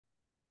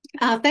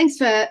Thanks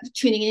for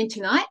tuning in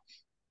tonight.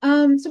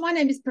 So my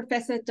name is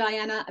Professor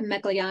Diana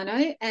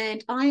Magliano,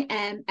 and I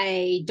am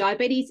a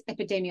diabetes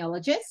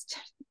epidemiologist,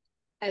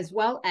 as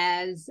well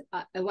as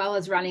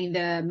running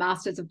the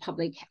Masters of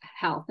Public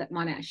Health at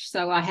Monash.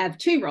 So I have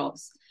two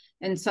roles,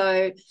 and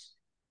so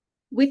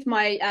with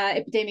my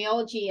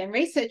epidemiology and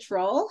research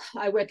role,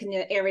 I work in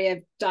the area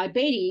of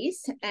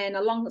diabetes, and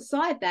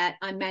alongside that,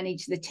 I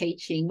manage the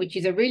teaching, which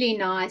is a really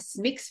nice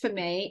mix for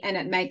me, and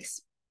it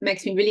makes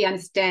me really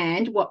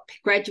understand what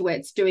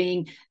graduates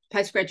doing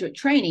postgraduate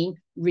training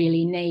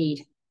really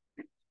need.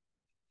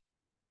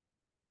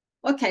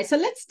 Okay, so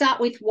let's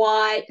start with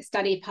why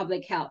study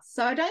public health.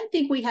 So I don't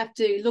think we have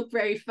to look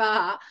very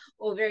far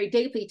or very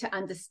deeply to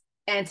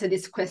answer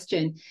this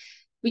question.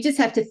 We just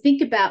have to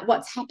think about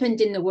what's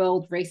happened in the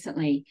world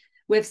recently.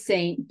 We've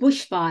seen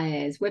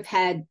bushfires. We've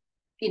had,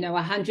 a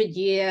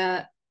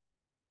 100-year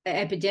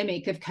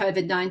epidemic of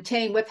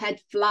COVID-19. We've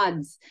had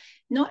floods,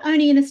 not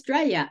only in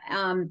Australia.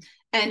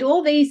 And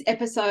all these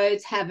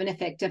episodes have an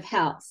effect of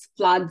health.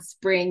 Floods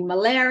bring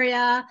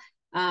malaria.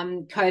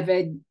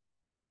 COVID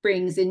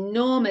brings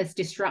enormous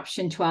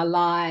disruption to our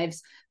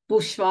lives.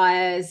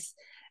 Bushfires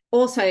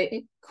also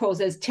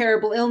causes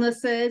terrible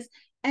illnesses.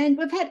 And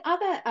we've had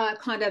other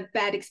kind of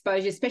bad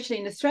exposure, especially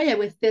in Australia,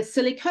 with the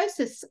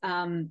silicosis,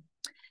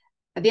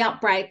 the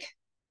outbreak.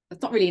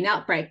 It's not really an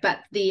outbreak, but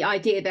the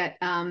idea that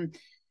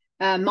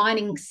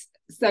mining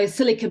those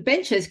silica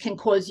benches can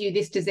cause you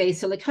this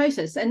disease,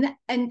 silicosis.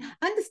 And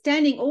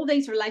understanding all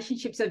these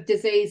relationships of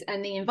disease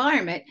and the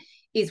environment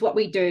is what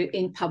we do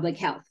in public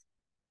health.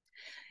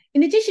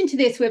 In addition to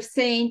this, we've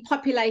seen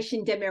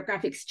population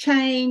demographics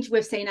change.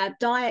 We've seen our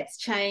diets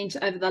change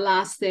over the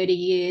last 30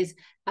 years.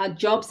 Our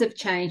jobs have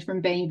changed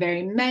from being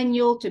very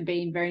manual to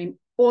being very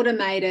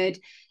automated.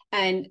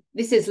 And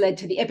this has led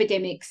to the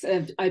epidemics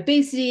of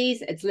obesities.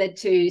 It's led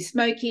to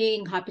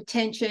smoking,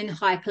 hypertension,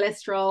 high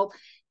cholesterol,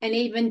 and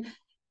even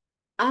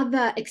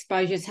other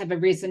exposures have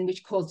arisen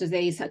which cause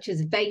disease, such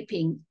as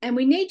vaping. And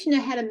we need to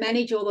know how to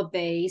manage all of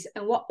these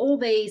and what all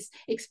these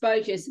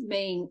exposures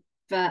mean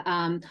for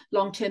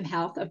long-term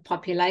health of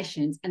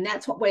populations. And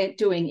that's what we're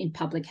doing in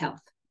public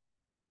health.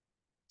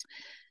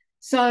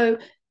 So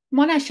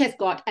Monash has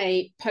got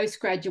a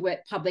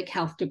postgraduate public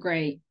health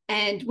degree.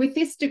 And with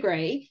this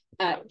degree,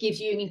 gives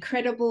you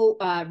incredible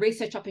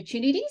research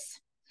opportunities.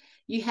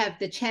 You have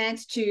the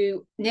chance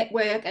to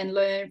network and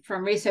learn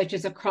from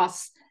researchers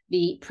across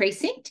the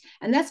precinct.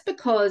 And that's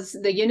because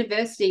the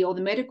university, or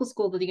the medical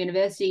school of the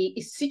university,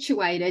 is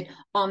situated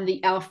on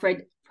the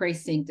Alfred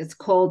precinct. It's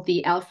called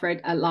the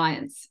Alfred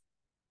Alliance,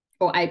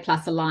 or A+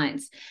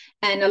 Alliance.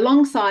 And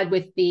alongside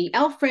with the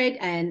Alfred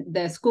and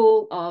the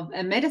School of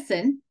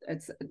Medicine,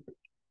 it's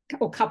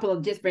a couple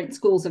of different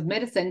schools of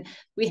medicine,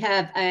 we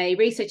have a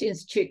research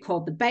institute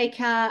called the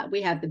Baker. We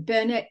have the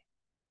Burnett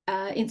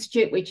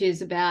Institute, which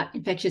is about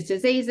infectious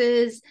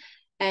diseases.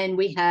 And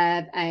we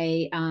have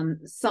a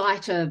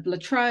site of La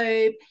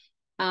Trobe.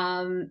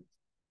 And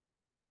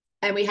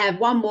we have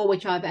one more,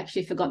 which I've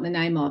actually forgotten the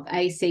name of,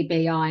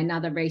 ACBI,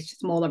 another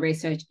smaller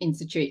research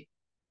institute.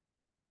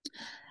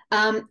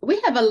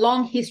 We have a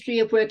long history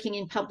of working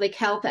in public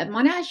health at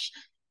Monash.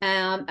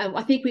 And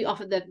I think we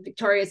offer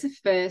Victoria's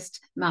first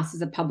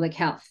Masters of Public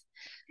Health.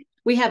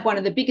 We have one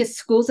of the biggest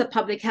schools of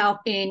public health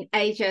in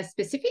Asia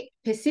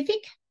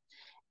Pacific.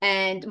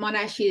 And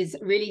Monash is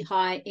really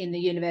high in the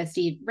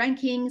university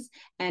rankings,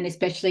 and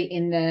especially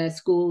in the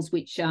schools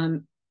which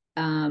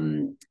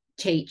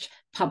teach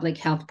public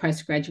health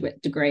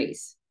postgraduate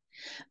degrees.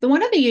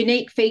 One of the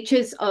unique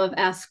features of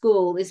our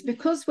school is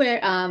because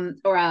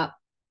or our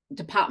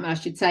department, I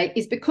should say,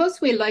 is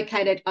because we're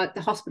located at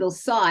the hospital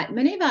site.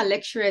 Many of our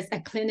lecturers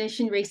are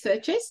clinician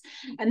researchers,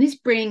 and this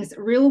brings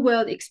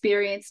real-world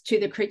experience to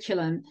the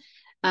curriculum.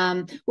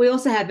 We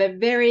also have a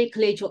very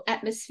collegial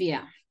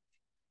atmosphere.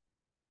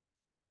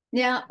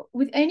 Now,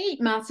 with any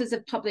Masters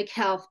of Public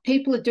Health,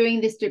 people are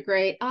doing this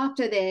degree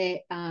after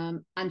their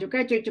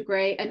undergraduate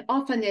degree, and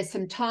often there's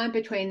some time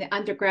between the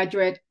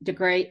undergraduate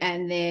degree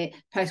and their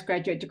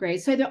postgraduate degree.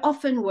 So they're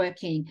often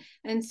working.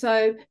 And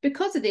so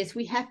because of this,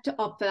 we have to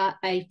offer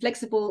a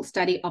flexible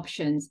study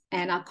options,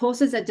 and our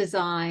courses are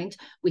designed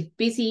with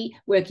busy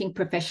working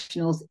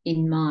professionals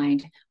in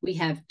mind. We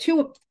have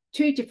two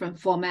different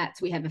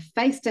formats. We have a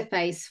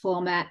face-to-face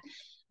format,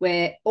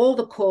 where all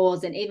the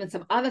cores and even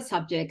some other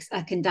subjects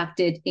are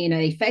conducted in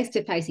a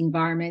face-to-face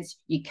environment.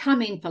 You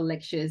come in for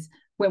lectures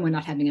when we're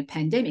not having a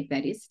pandemic,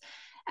 that is.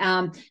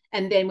 And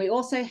then we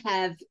also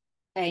have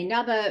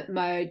another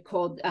mode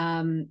called it's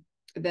a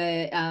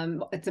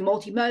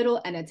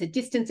multimodal, and it's a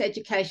distance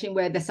education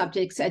where the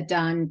subjects are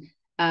done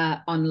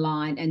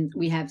online, and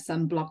we have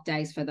some block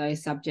days for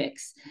those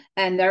subjects.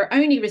 And their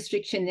only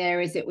restriction there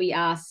is that we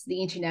ask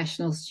the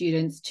international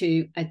students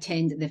to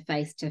attend the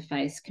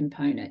face-to-face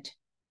component.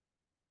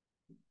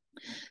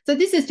 So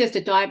this is just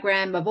a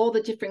diagram of all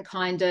the different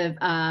kind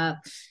of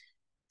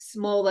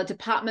smaller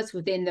departments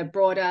within the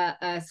broader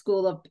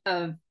School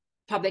of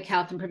Public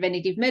Health and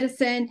Preventative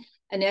Medicine.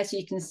 And as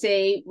you can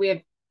see,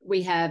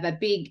 we have a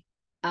big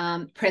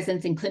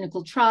presence in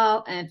clinical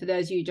trial. And for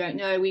those of you who don't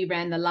know, we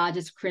ran the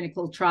largest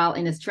clinical trial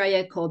in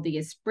Australia called the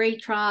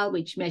Esprit trial,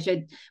 which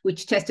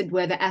tested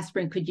whether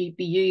aspirin could be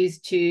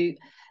used to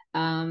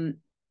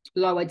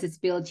lower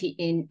disability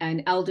in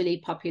an elderly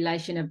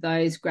population of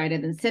those greater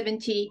than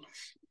 70.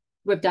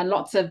 We've done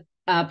lots of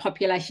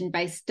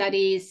population-based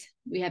studies.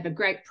 We have a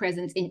great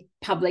presence in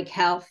public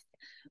health.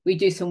 We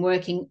do some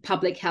work in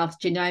public health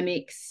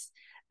genomics.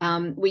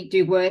 We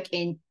do work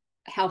in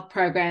health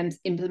programs,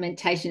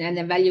 implementation and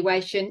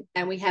evaluation,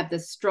 and we have the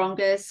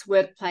strongest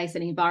workplace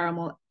and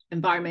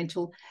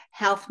environmental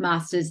health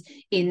masters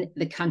in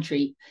the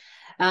country.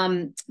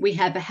 We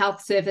have a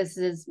health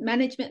services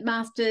management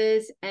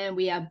masters, and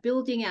we are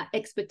building our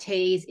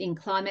expertise in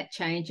climate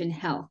change and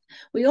health.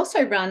 We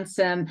also run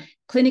some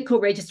clinical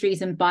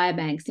registries and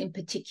biobanks, in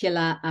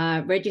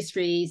particular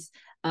registries,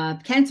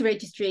 cancer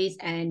registries,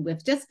 and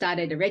we've just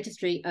started a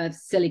registry of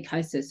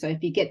silicosis. So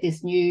if you get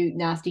this new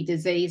nasty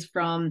disease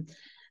from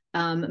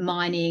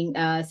mining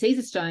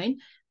Caesarstone,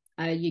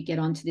 you get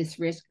onto this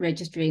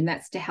registry, and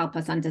that's to help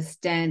us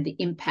understand the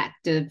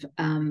impact of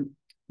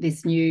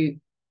this new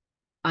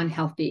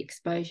unhealthy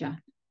exposure.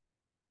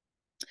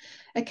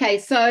 Okay,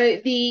 so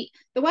the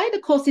way the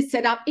course is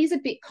set up is a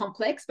bit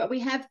complex, but we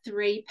have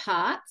 3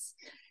 parts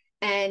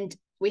and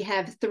we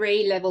have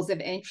 3 levels of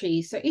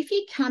entry. So if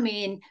you come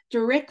in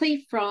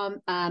directly from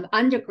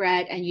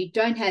undergrad and you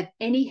don't have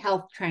any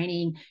health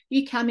training,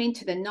 you come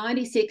into the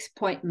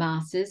 96-point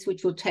masters,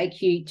 which will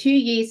take you 2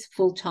 years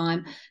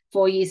full-time,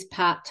 4 years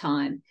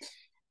part-time.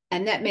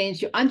 And that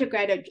means your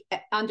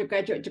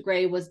undergraduate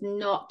degree was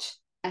not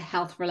a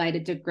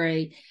health-related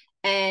degree.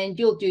 And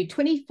you'll do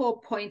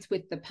 24 points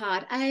with the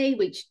part A,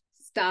 which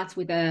starts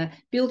with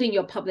building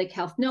your public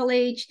health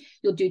knowledge.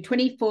 You'll do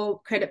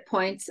 24 credit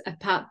points of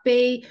part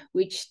B,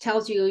 which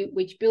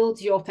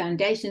builds your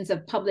foundations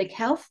of public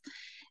health.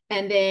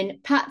 And then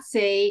part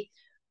C,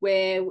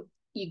 where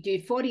you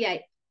do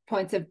 48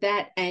 points of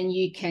that, and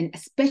you can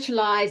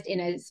specialize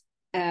in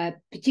a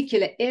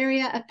particular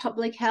area of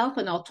public health,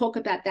 and I'll talk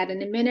about that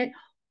in a minute,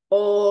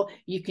 or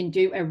you can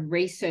do a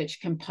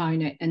research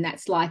component, and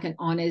that's like an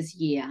honours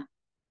year.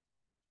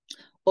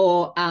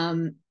 Or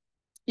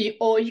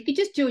you could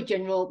just do a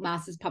general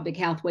Masters Public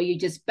Health where you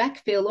just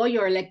backfill all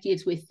your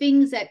electives with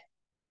things that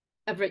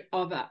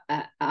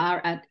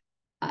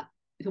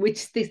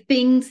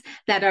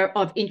are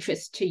of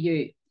interest to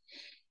you.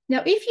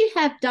 Now, if you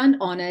have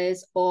done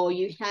honours or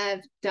you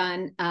have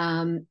done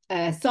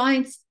a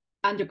science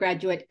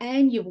undergraduate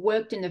and you've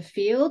worked in the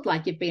field,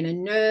 like you've been a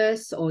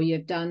nurse or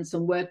you've done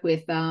some work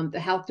with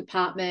the health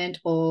department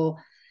or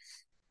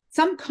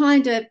some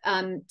kind of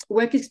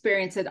work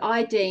experience that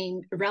I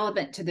deem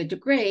relevant to the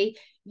degree,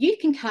 you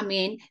can come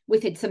in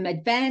with some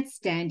advanced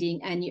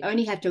standing, and you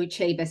only have to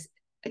achieve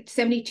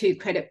 72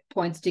 credit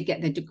points to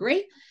get the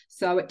degree.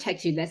 So it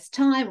takes you less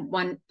time,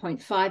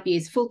 1.5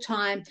 years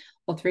full-time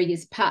or 3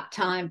 years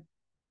part-time,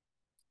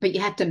 but you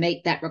have to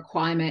meet that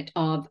requirement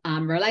of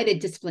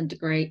related discipline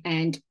degree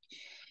and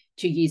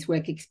 2 years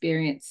work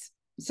experience.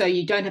 So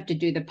you don't have to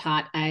do the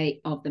part A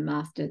of the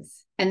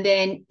Masters. And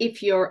then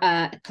if you're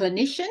a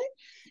clinician,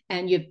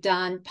 and you've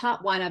done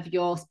part 1 of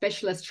your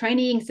specialist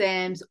training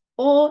exams,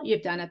 or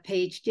you've done a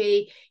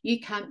PhD, you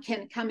can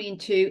come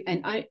into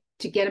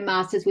to get a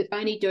master's with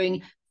only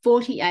doing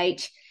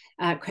 48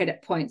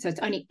 credit points. So it's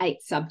only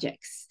 8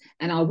 subjects.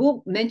 And I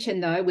will mention,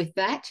 though, with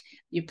that,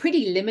 you're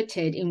pretty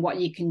limited in what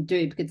you can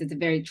do because it's a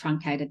very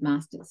truncated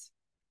master's.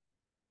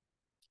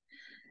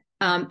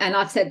 And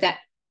I've said that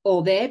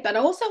all there, but I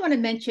also want to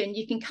mention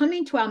you can come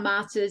into our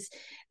master's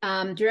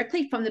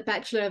directly from the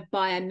Bachelor of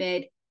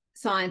Biomed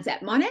Science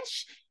at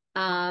Monash.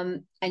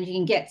 And you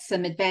can get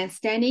some advanced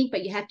standing,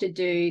 but you have to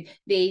do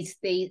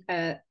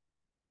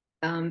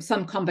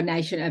some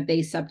combination of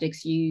these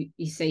subjects you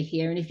see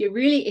here. And if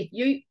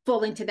you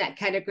fall into that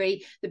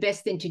category, the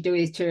best thing to do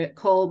is to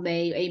call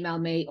me, email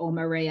me, or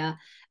Maria,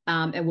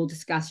 and we'll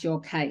discuss your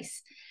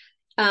case.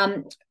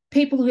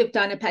 People who have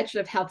done a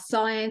Bachelor of Health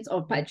Science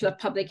or Bachelor of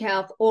Public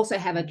Health also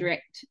have a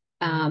direct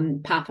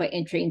pathway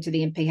entry into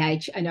the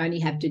MPH and only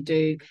have to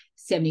do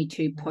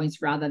 72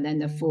 points rather than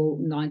the full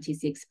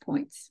 96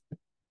 points.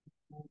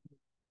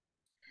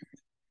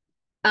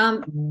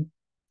 Now,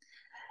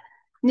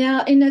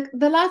 in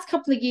the last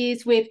couple of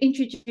years, we've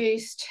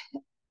introduced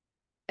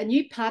a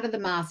new part of the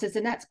Masters,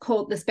 and that's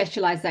called the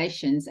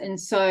specializations. And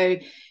so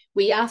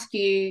we ask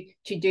you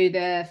to do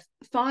the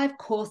 5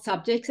 core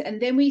subjects, and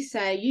then we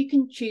say you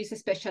can choose a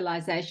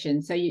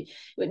specialization. So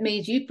it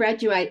means you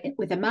graduate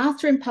with a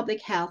Master in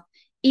Public Health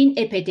in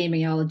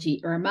Epidemiology,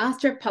 or a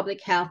Master of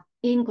Public Health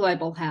in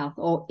Global Health,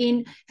 or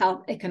in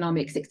Health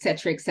Economics, et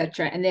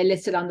cetera, and they're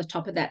listed on the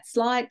top of that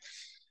slide.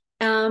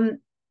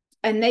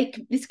 And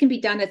this can be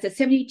done as a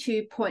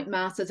 72-point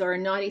Masters or a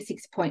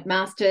 96-point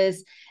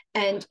Masters.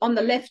 And on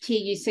the left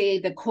here, you see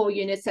the core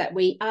units that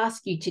we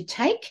ask you to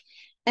take.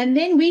 And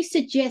then we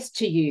suggest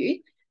to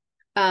you,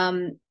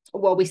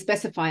 we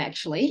specify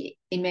actually,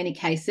 in many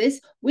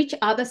cases, which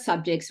other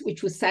subjects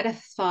which will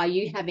satisfy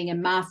you having a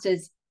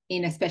Masters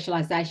in a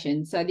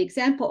specialization. So the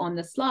example on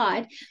the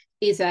slide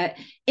is a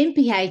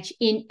MPH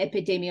in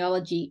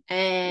epidemiology,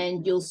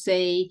 and you'll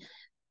see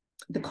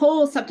the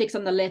core subjects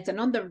on the left, and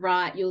on the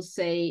right, you'll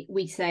see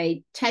we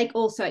say take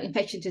also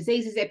infectious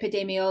diseases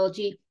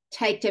epidemiology,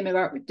 take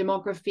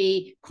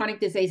demography, chronic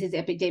diseases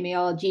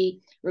epidemiology,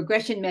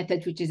 regression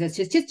methods, which is a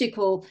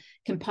statistical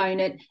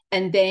component,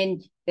 and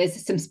then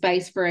there's some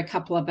space for a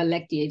couple of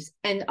electives.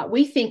 And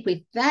we think with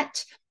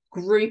that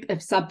group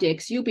of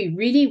subjects, you'll be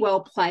really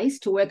well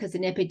placed to work as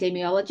an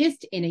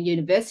epidemiologist in a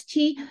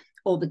university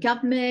or the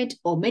government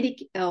or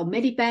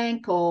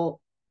Medibank or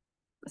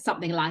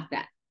something like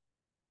that.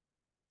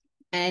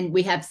 And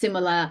we have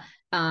similar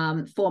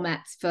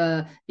formats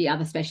for the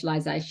other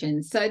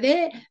specializations. So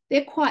they're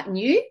quite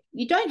new.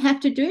 You don't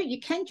have to do it. You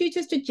can do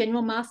just a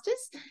general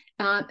master's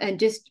and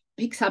just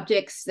pick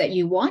subjects that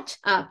you want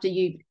after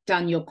you've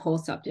done your core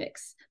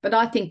subjects. But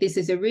I think this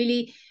is a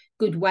really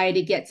good way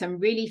to get some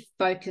really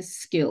focused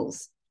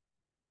skills.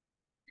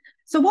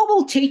 So what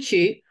we'll teach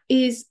you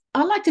is,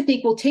 I like to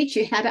think we'll teach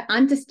you how to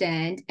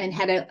understand and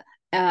how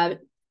to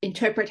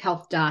interpret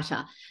health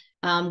data.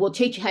 We'll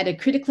teach you how to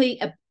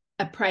critically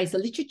appraise the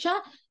literature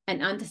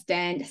and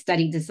understand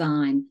study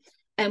design.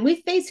 And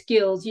with these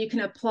skills, you can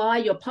apply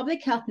your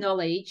public health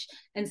knowledge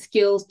and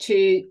skills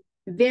to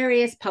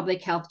various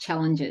public health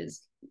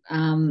challenges,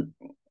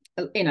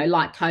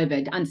 like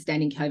COVID,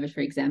 understanding COVID,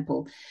 for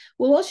example.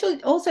 We'll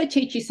also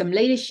teach you some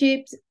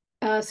leadership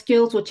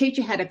skills. We'll teach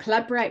you how to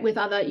collaborate with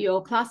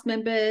your class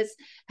members,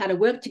 how to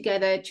work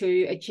together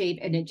to achieve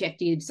an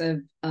objectives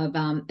of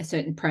a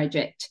certain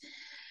project.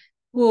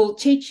 We'll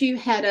teach you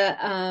how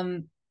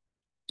to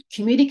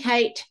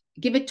communicate,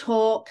 give a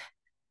talk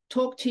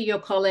to your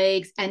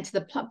colleagues and to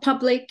the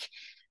public.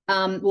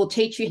 We'll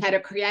teach you how to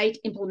create,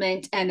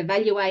 implement, and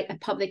evaluate a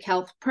public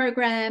health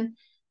program,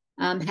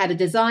 how to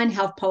design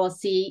health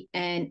policy,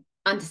 and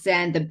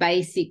understand the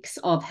basics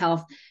of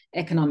health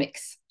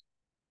economics.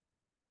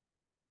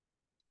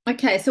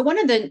 Okay, so one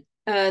of the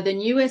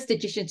newest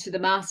additions to the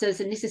Masters,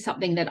 and this is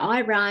something that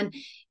I run,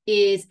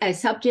 is a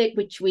subject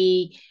which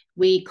we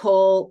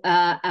call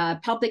a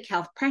public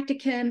health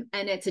practicum,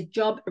 and it's a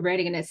job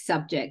readiness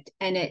subject,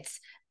 and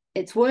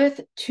it's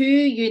worth 2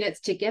 units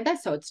together,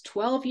 so it's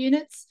 12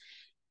 units,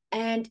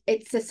 and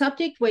it's a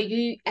subject where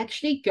you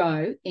actually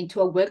go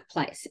into a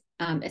workplace.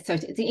 So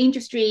it's an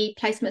industry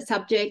placement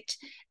subject,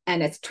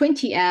 and it's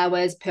 20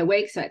 hours per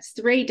week, so it's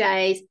 3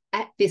 days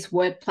at this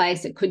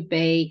workplace. It could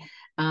be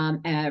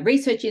a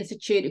research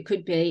institute, it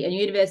could be a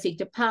university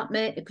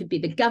department, it could be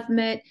the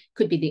government, it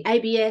could be the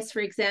ABS, for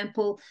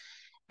example.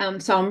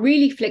 So I'm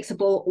really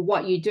flexible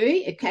what you do.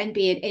 It can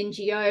be an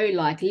NGO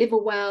like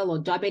Liverwell or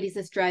Diabetes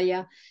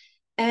Australia,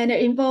 and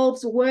it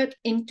involves work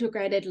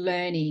integrated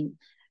learning.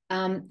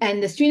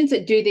 And the students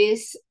that do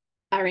this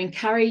are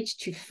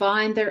encouraged to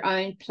find their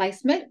own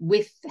placement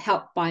with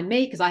help by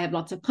me, because I have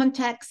lots of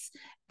contacts.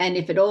 And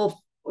if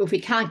we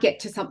can't get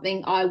to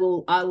something, I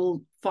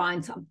will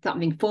find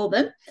something for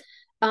them.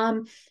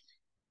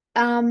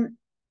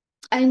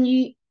 And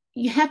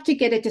you have to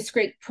get a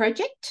discrete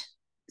project.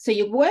 So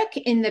you work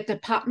in the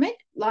department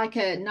like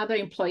another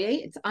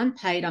employee. It's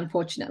unpaid,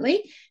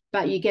 unfortunately,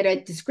 but you get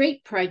a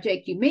discrete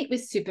project. You meet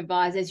with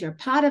supervisors. You're a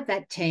part of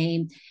that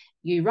team.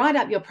 You write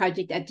up your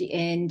project at the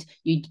end.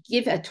 You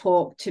give a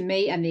talk to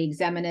me and the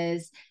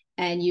examiners,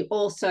 and you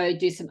also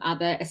do some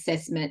other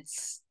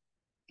assessments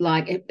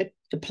like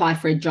apply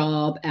for a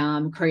job,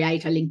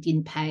 create a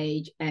LinkedIn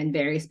page, and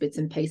various bits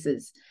and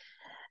pieces.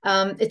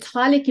 It's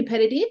highly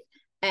competitive,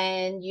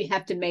 and you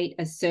have to meet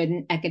a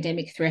certain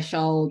academic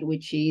threshold,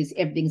 which is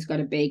everything's got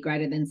to be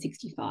greater than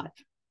 65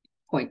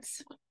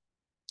 points.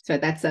 So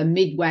that's a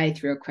midway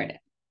through a credit.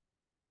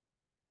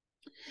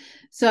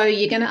 So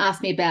you're going to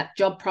ask me about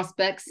job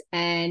prospects,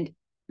 and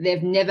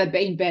they've never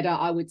been better,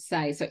 I would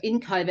say. So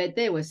in COVID,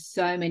 there were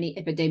so many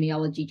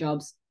epidemiology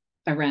jobs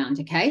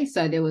around, okay?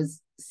 So there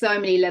was so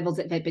many levels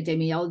of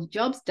epidemiology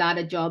jobs,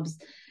 data jobs,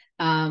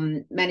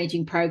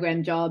 managing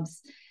program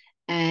jobs,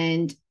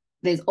 and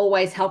there's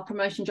always health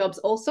promotion jobs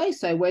also.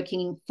 So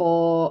working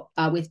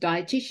with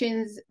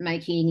dietitians,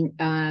 making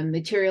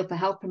material for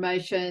health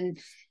promotion,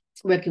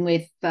 working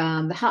with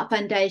the Heart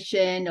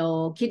Foundation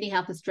or Kidney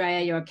Health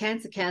Australia or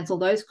Cancer Council,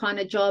 those kind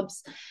of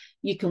jobs.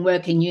 You can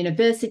work in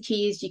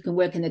universities, you can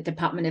work in the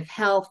Department of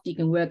Health, you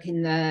can work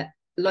in the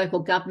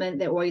local government.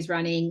 They're always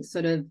running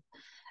sort of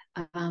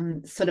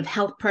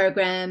health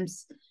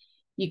programs.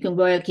 You can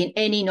work in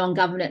any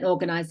non-government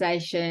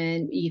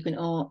organisation. You can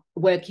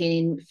work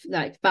in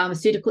like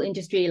pharmaceutical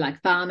industry,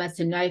 like pharma,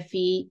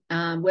 Sanofi.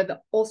 We've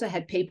also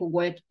had people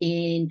work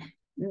in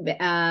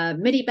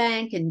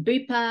Medibank and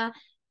Bupa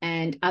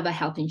and other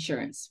health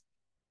insurance.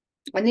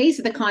 And these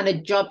are the kind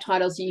of job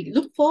titles you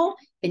look for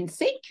in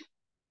SEEK.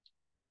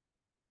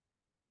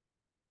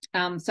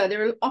 So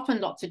there are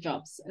often lots of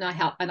jobs, and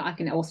I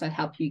can also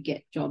help you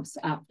get jobs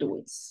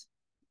afterwards.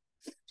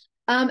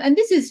 And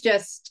this is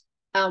just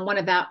one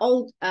of our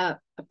old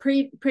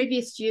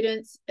previous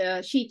students.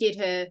 She did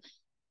her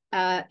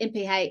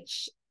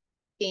MPH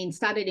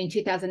started in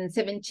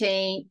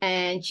 2017,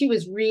 and she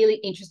was really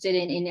interested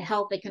in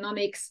health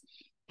economics,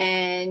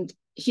 and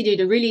she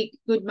did a really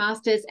good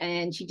master's,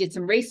 and she did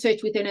some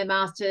research within her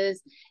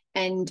master's.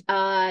 And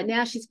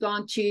now she's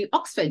gone to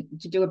Oxford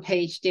to do a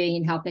PhD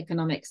in health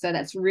economics. So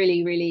that's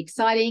really, really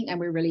exciting, and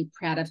we're really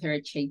proud of her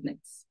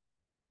achievements.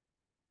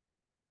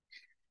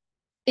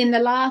 In the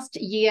last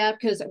year,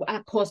 because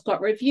our course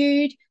got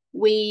reviewed,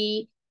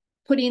 we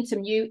put in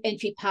some new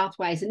entry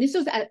pathways. And this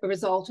was a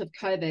result of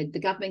COVID. The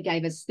government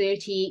gave us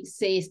 30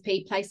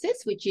 CSP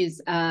places, which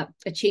is a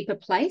cheaper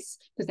place,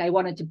 because they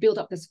wanted to build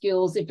up the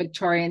skills of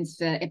Victorians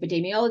for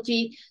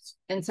epidemiology.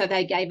 And so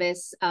they gave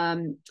us,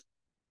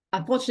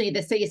 unfortunately,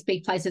 the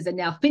CSP places are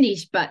now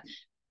finished, but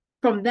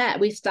from that,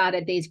 we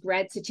started these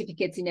grad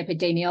certificates in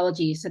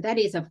epidemiology. So that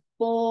is a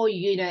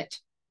 4-unit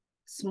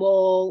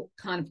small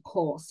kind of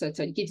course. So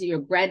it gives you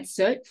a grad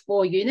cert,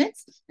 4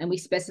 units, and we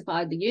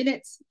specified the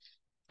units.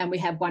 And we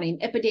have one in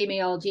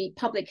epidemiology,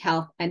 public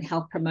health, and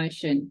health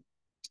promotion.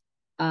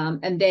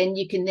 And then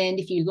you can then,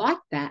 if you like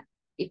that,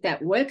 if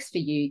that works for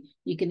you,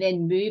 you can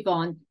then move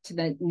on to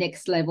the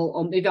next level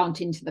or move on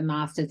into the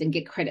master's and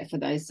get credit for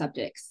those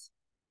subjects.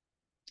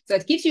 So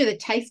it gives you the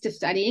taste of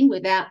studying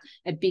without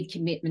a big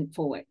commitment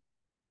for it.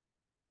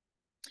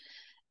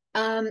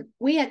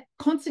 We are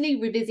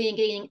constantly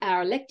revisiting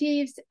our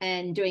electives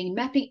and doing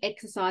mapping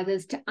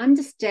exercises to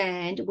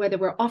understand whether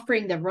we're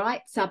offering the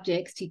right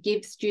subjects to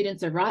give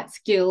students the right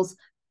skills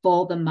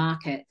for the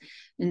market.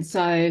 And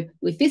so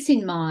with this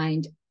in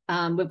mind,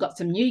 we've got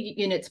some new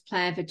units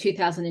planned for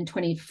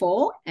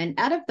 2024. And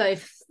out of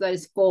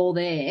those 4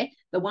 there,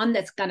 the one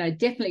that's going to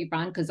definitely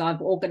run, because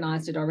I've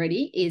organised it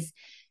already, is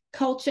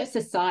culture,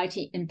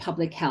 society, and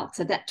public health.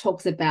 So that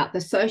talks about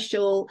the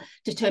social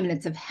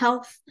determinants of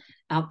health,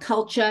 our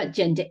culture,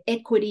 gender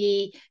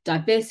equity,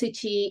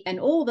 diversity, and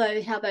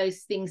how those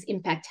things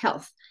impact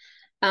health.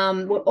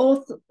 We've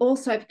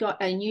also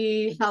got a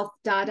new health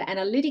data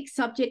analytics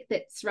subject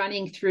that's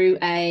running through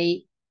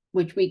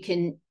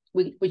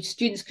which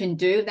students can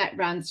do. That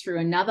runs through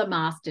another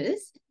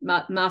Masters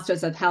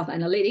of Health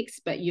Analytics,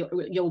 but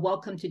you're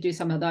welcome to do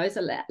some of those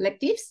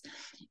electives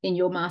in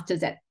your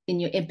Masters in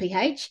your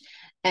MPH.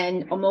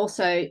 And I'm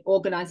also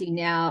organising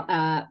now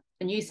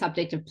a new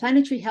subject of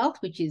planetary health,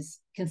 which is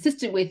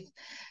consistent with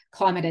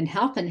climate and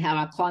health and how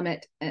our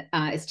climate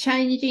is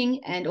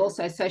changing, and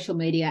also social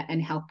media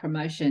and health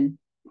promotion.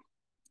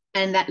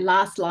 And that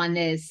last line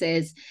there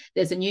says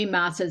there's a new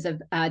Masters of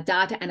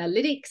Data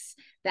Analytics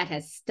that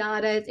has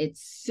started.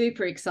 It's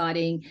super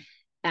exciting.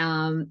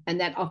 And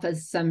that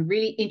offers some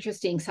really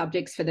interesting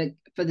subjects for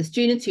the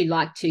students who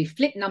like to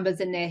flip numbers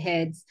in their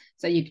heads.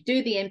 So you can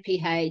do the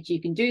MPH,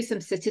 you can do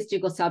some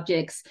statistical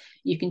subjects,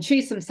 you can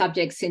choose some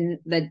subjects in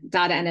the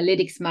data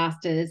analytics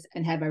masters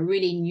and have a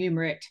really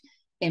numerate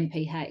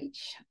MPH.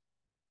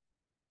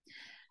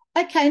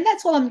 Okay, and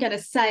that's all I'm going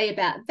to say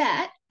about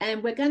that.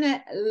 And we're going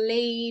to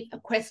leave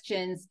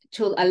questions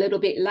till a little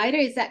bit later.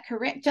 Is that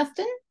correct,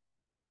 Justin?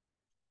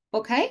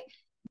 Okay.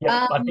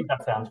 Yeah, I think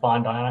that sounds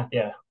fine, Diana.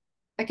 Yeah.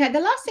 Okay,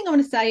 the last thing I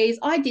want to say is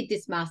I did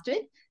this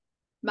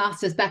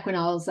master's back when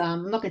I was,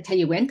 I'm not going to tell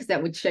you when, because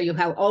that would show you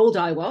how old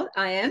I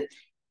am.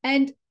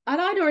 And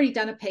I'd already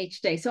done a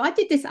PhD. So I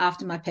did this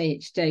after my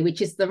PhD,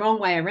 which is the wrong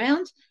way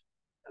around.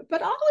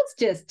 But I was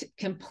just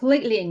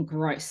completely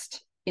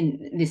engrossed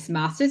in this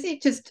master's.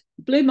 It just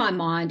blew my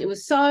mind. It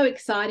was so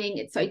exciting.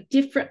 It's so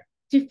different.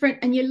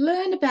 And you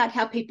learn about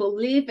how people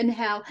live and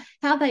how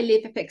they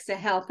live affects their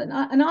health.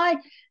 And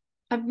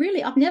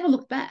I've never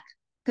looked back,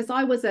 because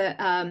I was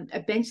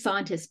a bench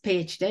scientist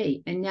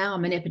PhD, and now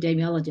I'm an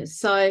epidemiologist.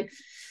 So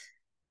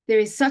there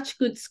is such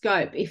good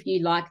scope if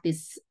you like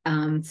this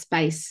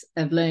space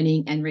of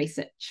learning and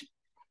research.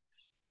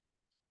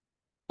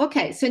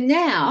 Okay, so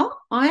now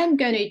I'm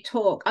going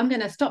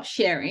to stop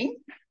sharing,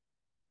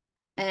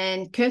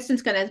 and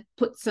Kirsten's going to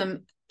put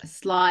some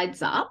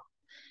slides up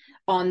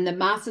on the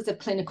Masters of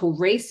Clinical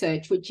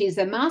Research, which is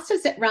a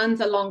master's that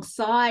runs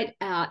alongside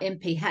our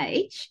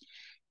MPH.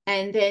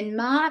 And then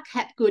Mark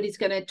Hapgood is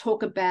going to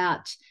talk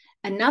about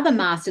another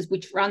master's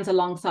which runs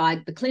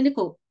alongside the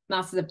clinical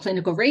Masters of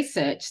Clinical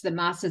Research, the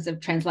Masters of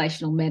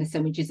Translational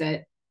Medicine, which is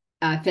a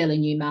fairly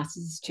new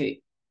master's too.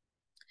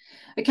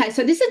 Okay,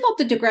 so this is not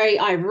the degree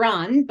I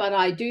run, but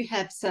I do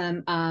have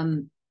some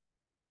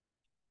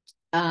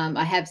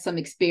I have some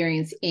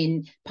experience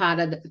in part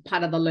of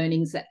the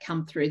learnings that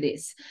come through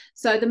this.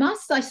 So the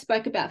masters I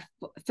spoke about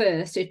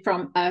first is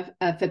from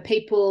for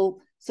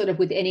people sort of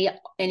with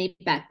any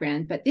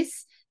background, but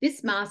this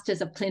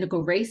Masters of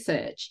Clinical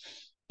Research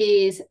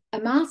is a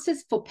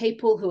master's for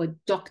people who are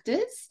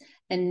doctors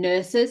and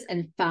nurses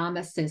and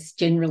pharmacists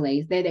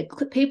generally. They're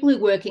the people who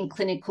work in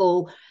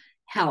clinical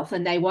health,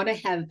 and they want to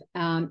have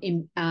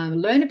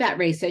learn about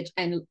research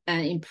and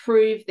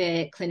improve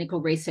their clinical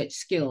research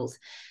skills.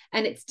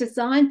 And it's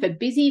designed for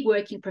busy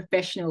working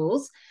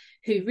professionals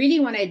who really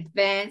want to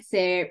advance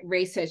their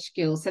research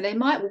skills. So they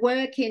might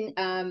work in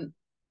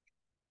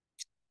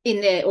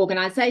their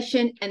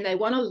organisation, and they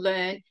want to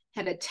learn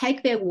how to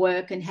take their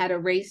work and how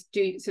to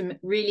do some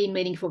really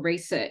meaningful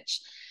research.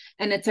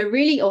 And it's a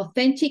really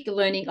authentic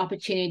learning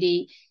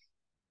opportunity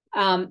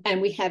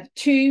And we have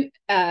two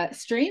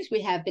streams.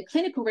 We have the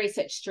clinical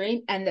research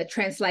stream and the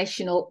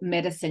translational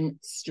medicine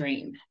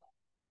stream.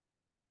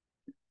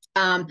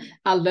 Our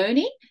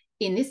learning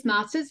in this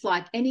master's,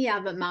 like any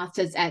other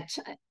master's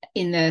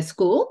in the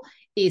school,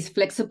 is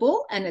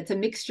flexible, and it's a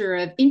mixture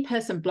of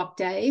in-person block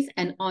days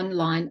and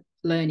online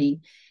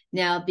learning.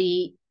 Now,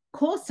 the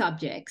core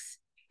subjects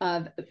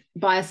of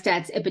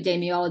biostats,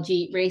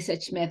 epidemiology,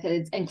 research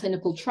methods, and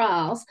clinical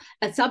trials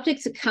are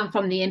subjects that come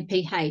from the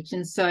MPH.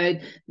 And so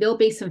there'll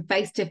be some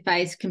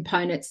face-to-face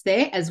components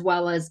there, as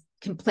well as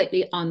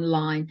completely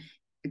online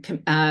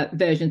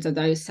versions of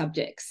those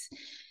subjects.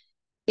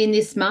 In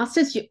this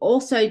master's, you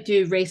also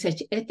do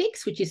research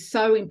ethics, which is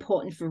so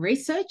important for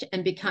research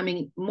and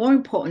becoming more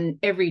important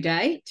every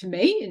day to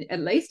me, at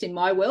least in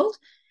my world.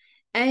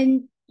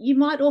 And you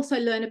might also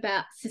learn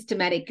about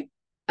systematic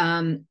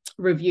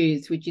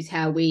reviews, which is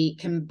how we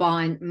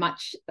combine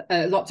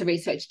lots of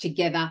research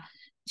together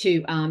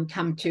to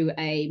come to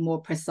a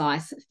more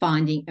precise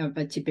finding of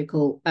a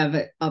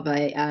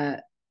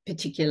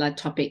particular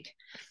topic.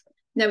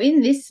 Now,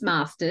 in this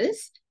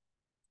master's,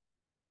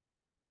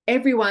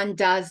 everyone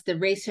does the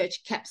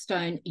research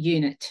capstone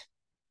unit,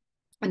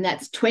 and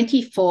that's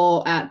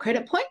 24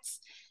 credit points.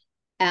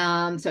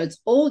 So it's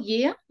all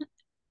year,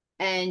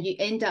 and you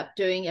end up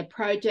doing a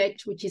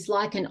project which is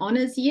like an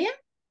honours year.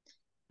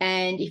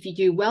 And if you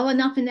do well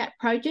enough in that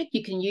project,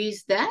 you can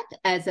use that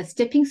as a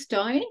stepping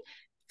stone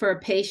for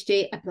a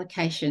PhD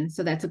application.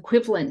 So that's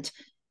equivalent.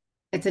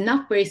 It's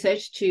enough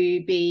research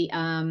to be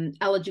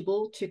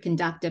eligible to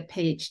conduct a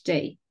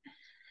PhD.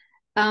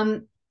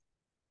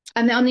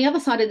 And then on the other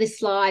side of this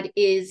slide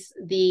is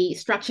the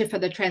structure for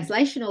the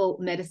translational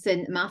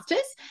medicine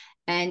masters.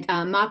 And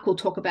Mark will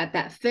talk about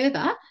that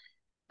further.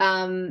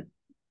 And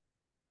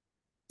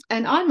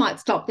I might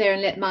stop there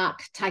and let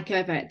Mark take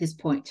over at this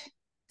point.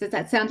 Does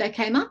that sound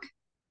okay, Mark?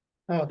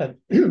 Oh,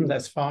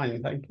 that's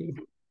fine. Thank you.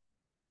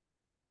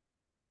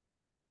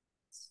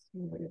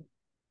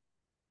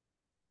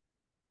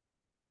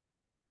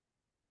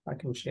 I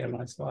can share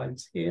my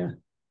slides here.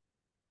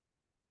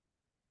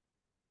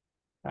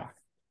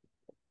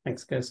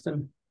 Thanks,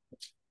 Kirsten.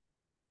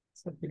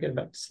 So if we go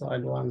back to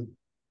slide 1.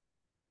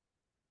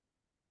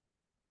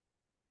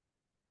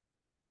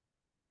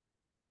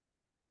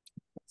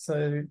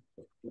 So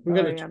we're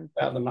going to talk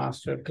about the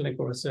Master of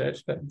Clinical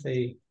Research, but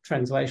the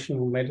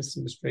translational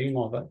medicine stream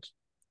of it.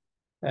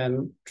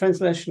 And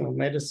translational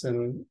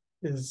medicine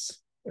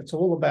it's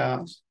all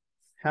about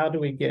how do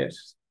we get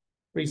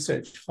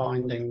research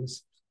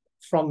findings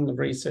from the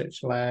research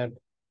lab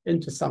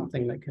into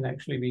something that can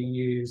actually be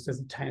used as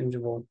a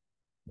tangible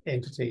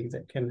entity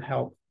that can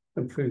help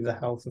improve the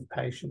health of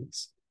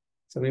patients.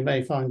 So we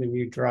may find a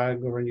new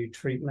drug or a new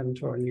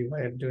treatment or a new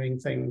way of doing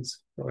things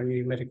or a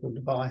new medical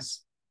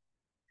device.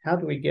 How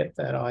do we get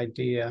that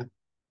idea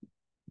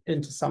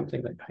into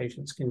something that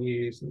patients can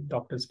use and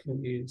doctors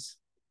can use?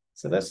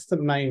 So that's the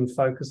main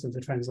focus of the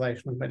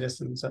translational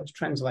medicine. So it's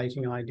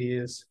translating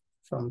ideas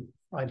from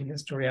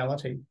ideas to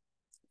reality.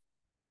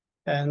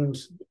 And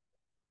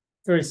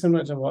very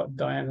similar to what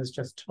Diane has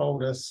just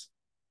told us,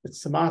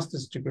 it's a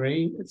master's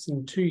degree. It's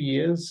in 2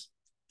 years.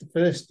 The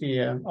first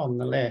year on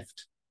the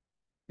left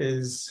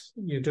is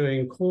you're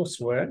doing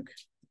coursework.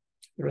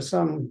 There are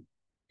some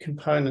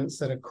components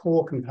that are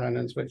core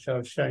components, which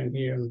I've shown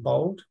here in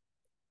bold,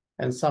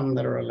 and some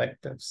that are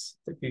electives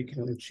that you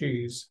can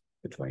choose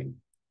between.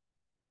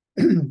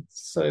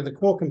 So the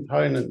core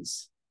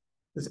components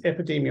is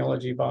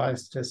epidemiology,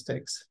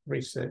 biostatistics,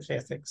 research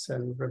ethics,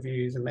 and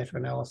reviews and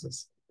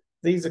meta-analysis.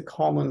 These are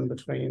common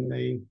between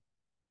the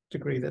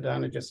degree that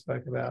Dana just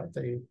spoke about,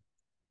 the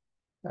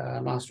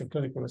Master of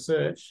Clinical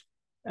Research,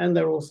 and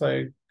they're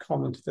also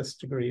common to this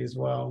degree as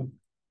well.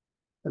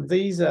 And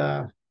these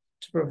are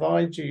to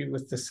provide you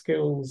with the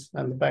skills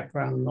and the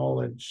background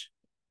knowledge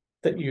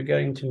that you're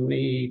going to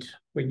need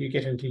when you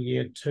get into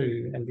year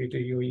 2 and you do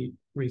your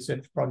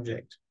research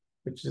project,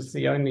 which is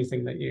the only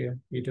thing that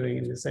you're doing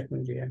in the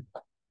second year.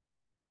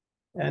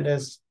 And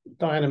as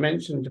Diana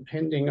mentioned,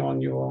 depending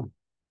on your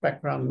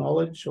background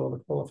knowledge or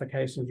the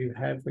qualifications you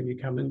have when you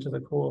come into the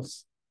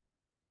course,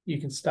 you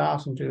can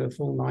start and do a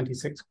full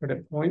 96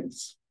 credit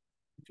points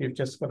if you've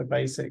just got a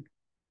basic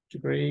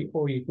degree,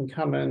 or you can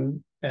come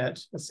in at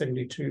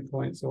 72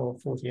 points or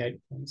 48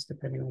 points,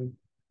 depending on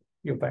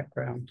your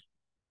background.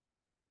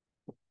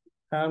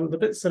 The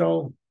bits that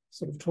I'll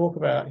sort of talk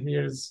about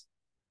here is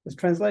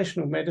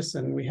translational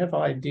medicine. We have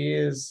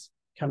ideas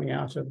coming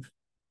out of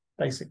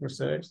basic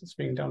research that's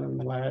being done in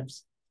the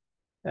labs.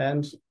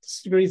 And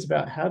this degree is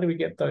about how do we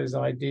get those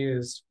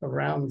ideas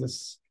around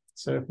this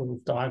circle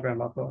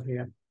diagram I've got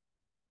here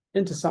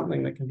into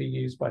something that can be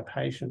used by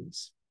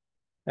patients.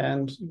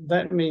 And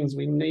that means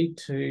we need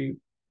to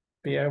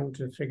be able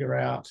to figure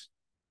out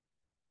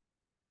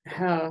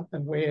how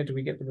and where do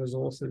we get the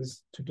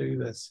resources to do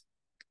this.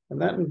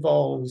 And that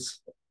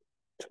involves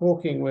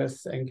talking with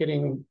and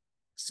getting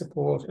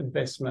support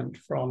investment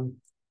from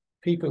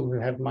people who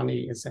have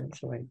money,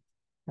 essentially.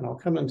 And I'll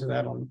come into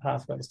that on the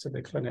pathways to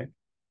the clinic.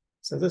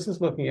 So this is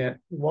looking at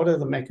what are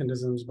the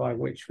mechanisms by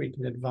which we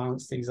can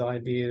advance these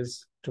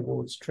ideas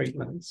towards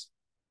treatments.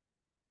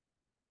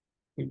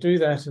 We do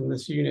that in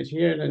this unit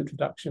here, an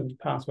introduction to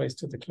pathways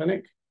to the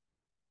clinic.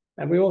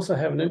 And we also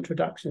have an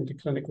introduction to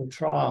clinical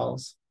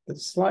trials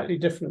that's slightly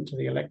different to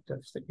the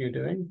electives that you're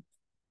doing.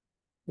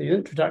 The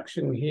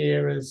introduction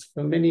here is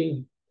for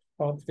many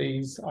of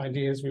these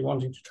ideas we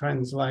wanted to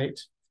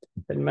translate.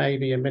 It may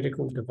be a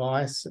medical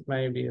device, it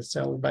may be a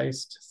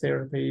cell-based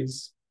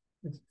therapies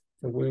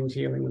for wound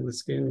healing in the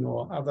skin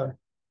or other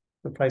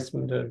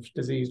replacement of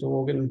diseased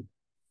organ.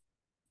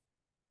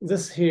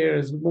 This here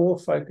is more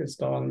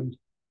focused on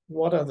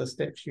what are the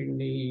steps you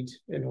need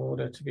in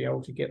order to be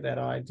able to get that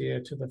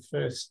idea to the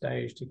first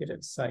stage, to get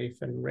it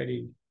safe and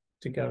ready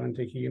to go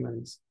into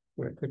humans,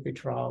 where it could be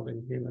trialed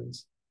in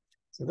humans.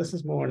 So this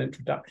is more an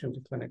introduction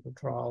to clinical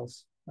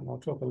trials, and I'll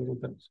talk a little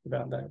bit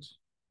about that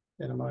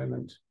in a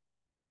moment.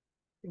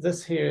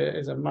 This here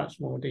is a much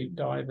more deep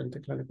dive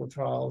into clinical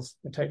trials.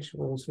 It takes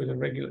you all through the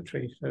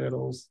regulatory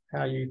hurdles,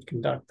 how you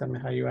conduct them,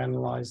 how you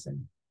analyze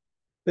them.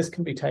 This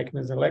can be taken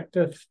as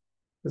elective.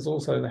 There's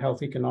also the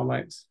health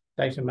economics,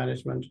 data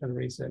management, and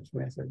research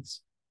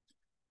methods.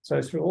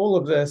 So through all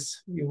of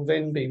this, you'll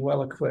then be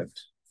well equipped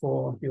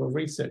for your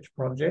research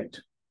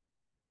project.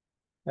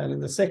 And in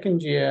the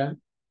second year,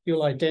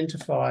 you'll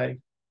identify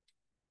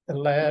a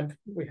lab.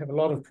 We have a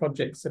lot of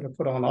projects that are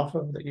put on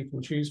offer that you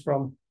can choose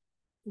from.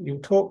 You'll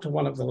talk to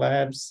one of the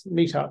labs,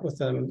 meet up with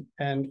them,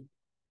 and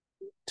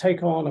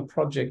take on a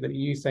project that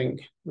you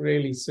think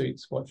really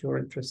suits what your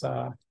interests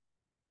are.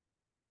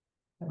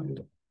 And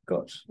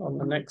got on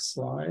the next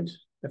slide,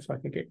 if I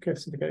could get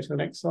Kirsty to go to the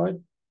next slide.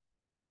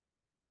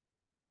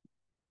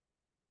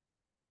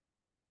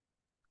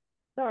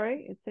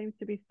 Sorry, it seems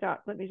to be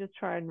stuck. Let me just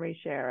try and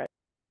reshare it.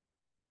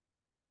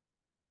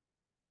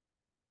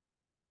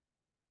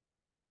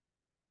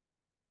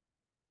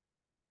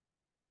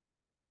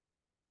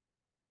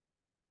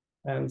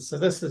 And so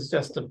this is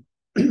just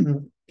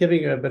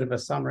giving you a bit of a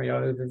summary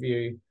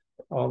overview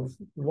of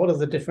what are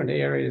the different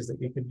areas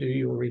that you could do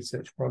your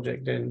research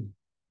project in.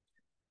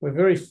 We're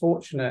very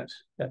fortunate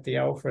at the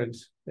Alfred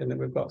in that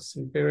we've got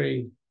some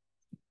very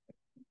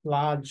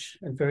large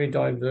and very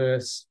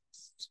diverse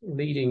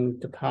leading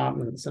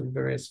departments in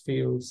various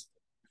fields.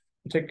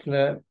 In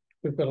particular,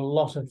 we've got a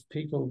lot of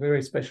people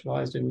very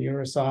specialized in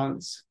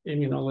neuroscience,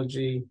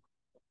 immunology,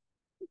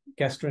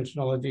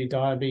 gastroenterology,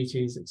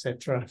 diabetes,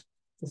 etc.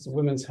 There's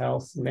women's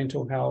health,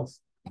 mental health,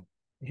 a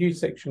huge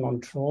section on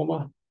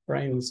trauma,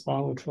 brain and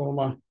spinal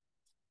trauma.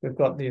 We've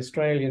got the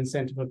Australian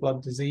Centre for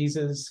Blood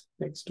Diseases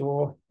next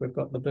door. We've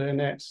got the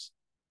Burnett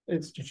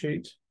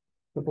Institute.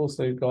 We've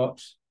also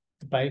got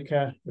the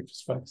Baker, which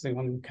is focusing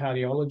on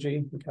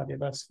cardiology and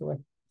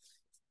cardiovascular.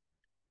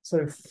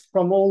 So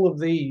from all of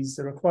these,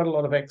 there are quite a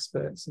lot of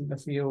experts in the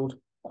field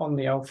on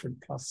the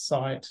Alfred Plus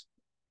site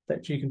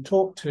that you can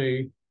talk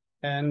to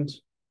and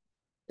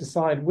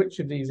decide which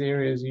of these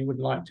areas you would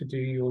like to do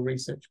your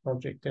research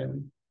project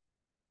in.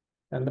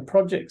 And the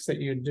projects that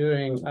you're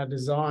doing are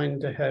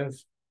designed to have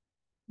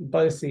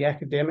both the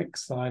academic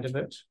side of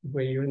it,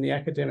 where you're in the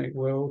academic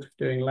world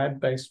doing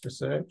lab-based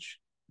research,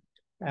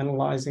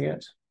 analyzing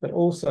it, but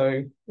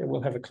also it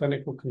will have a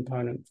clinical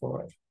component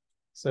for it,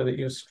 so that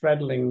you're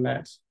straddling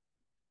that,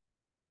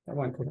 I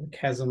won't call it a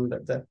chasm,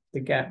 but the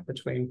gap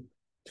between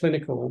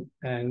clinical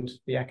and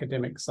the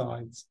academic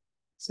sides.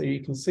 So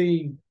you can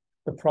see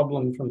the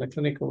problem from the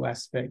clinical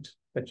aspect,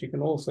 but you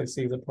can also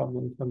see the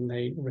problem from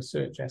the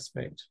research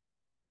aspect.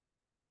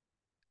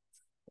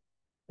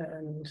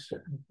 And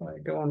if I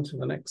go on to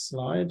the next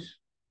slide.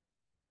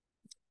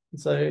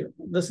 So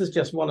this is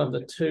just one of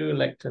the two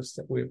electives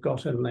that we've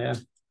got in there.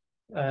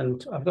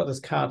 And I've got this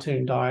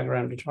cartoon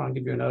diagram to try and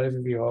give you an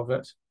overview of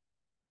it.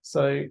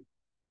 So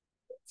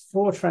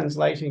for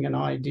translating an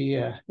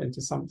idea into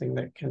something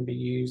that can be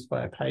used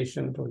by a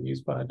patient or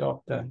used by a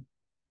doctor,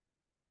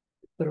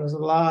 there is a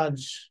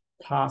large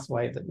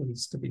pathway that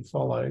needs to be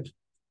followed.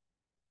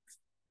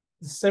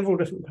 There's several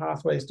different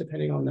pathways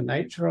depending on the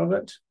nature of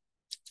it.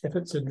 If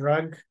it's a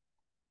drug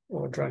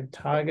or a drug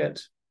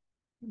target,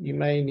 you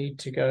may need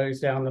to go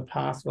down the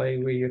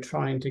pathway where you're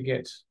trying to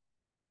get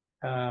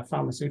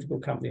pharmaceutical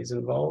companies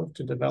involved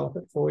to develop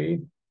it for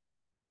you.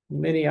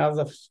 Many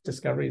other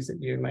discoveries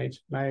that you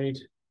made,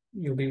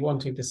 you'll be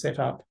wanting to set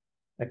up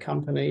a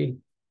company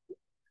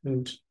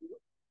and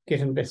get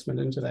investment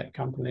into that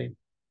company.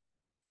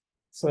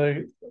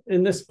 So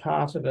in this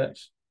part of it,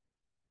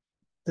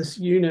 this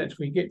unit,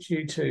 we get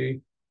you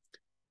to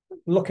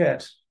look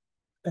at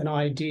an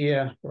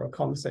idea or a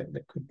concept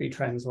that could be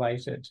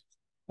translated.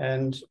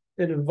 And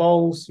it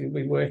involves you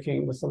be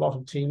working with a lot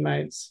of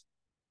teammates.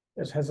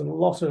 It has a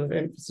lot of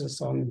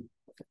emphasis on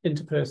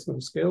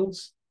interpersonal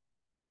skills.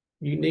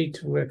 You need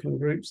to work in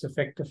groups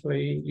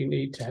effectively. You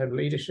need to have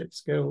leadership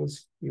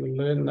skills. You'll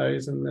learn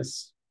those in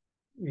this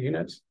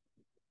unit.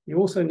 You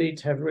also need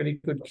to have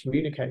really good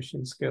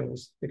communication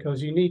skills,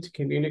 because you need to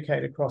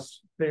communicate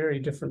across very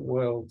different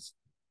worlds.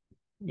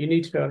 You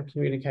need to be able to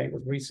communicate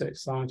with research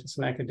scientists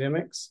and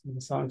academics in the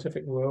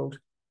scientific world.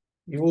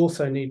 You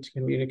also need to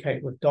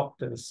communicate with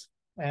doctors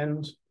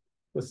and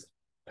with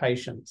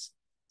patients.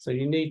 So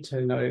you need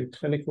to know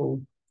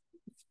clinical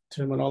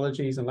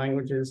terminologies and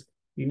languages.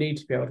 You need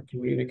to be able to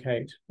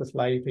communicate with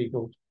lay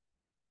people.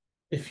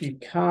 If you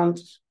can't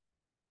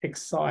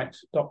excite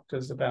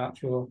doctors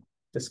about your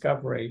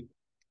discovery,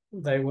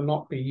 they will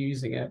not be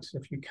using it.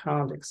 If you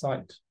can't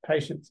excite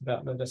patients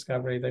about the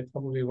discovery, they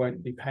probably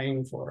won't be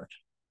paying for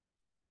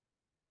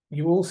it.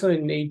 You also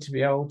need to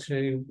be able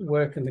to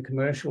work in the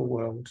commercial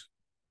world.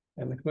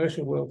 And the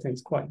commercial world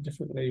thinks quite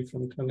differently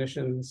from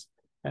clinicians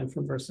and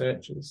from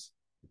researchers.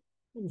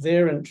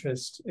 Their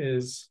interest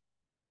is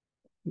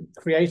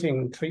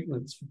creating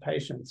treatments for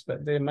patients,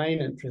 but their main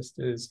interest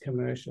is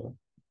commercial.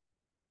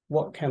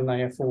 What can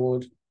they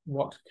afford?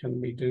 What can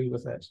we do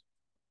with it?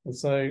 And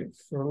so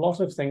for a lot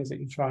of things that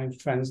you're trying to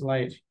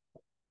translate,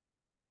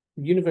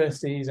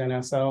 universities and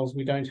ourselves,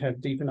 we don't have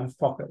deep enough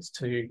pockets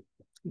to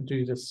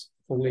do this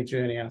fully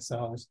journey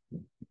ourselves.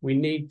 We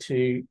need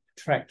to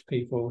attract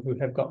people who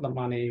have got the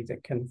money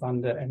that can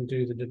fund it and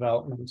do the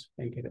development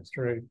and get it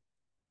through.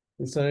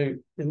 And so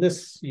in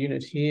this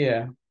unit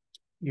here,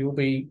 you'll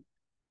be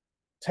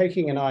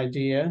taking an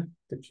idea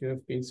that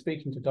you've been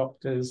speaking to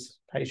doctors,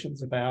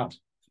 patients about,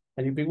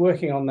 and you'll be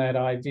working on that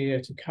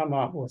idea to come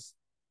up with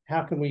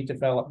how can we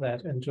develop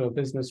that into a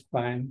business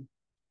plan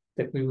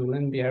that we will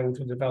then be able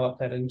to develop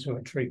that into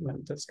a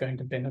treatment that's going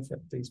to benefit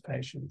these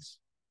patients.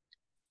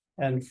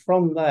 And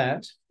from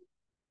that,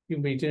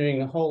 you'll be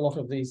doing a whole lot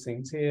of these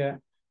things here.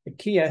 The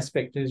key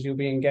aspect is you'll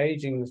be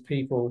engaging with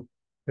people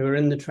who are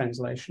in the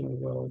translational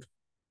world.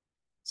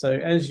 So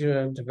as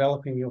you're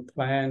developing your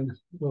plan,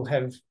 we'll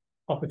have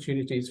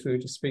opportunities for you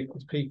to speak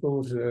with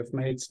people who have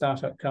made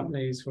startup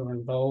companies, who are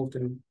involved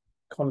in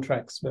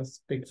contracts with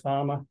big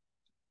pharma,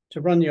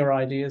 to run your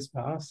ideas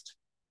past.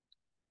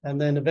 And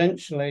then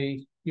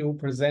eventually you'll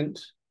present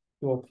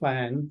your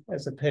plan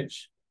as a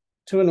pitch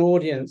to an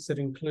audience that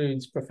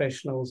includes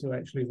professionals who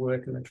actually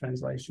work in the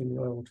translation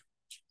world,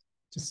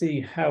 to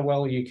see how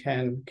well you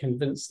can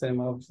convince them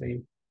of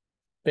the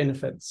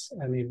benefits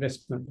and the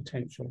investment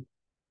potential.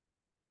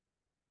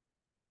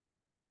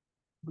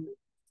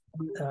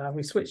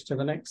 We switch to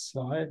the next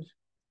slide.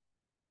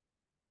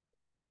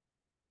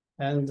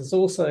 And there's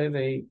also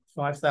the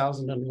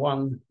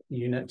 5001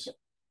 unit,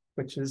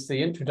 which is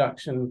the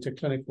introduction to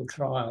clinical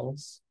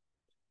trials.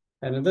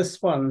 And in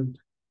this one,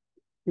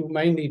 you'll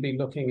mainly be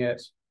looking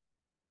at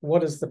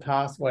what is the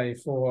pathway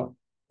for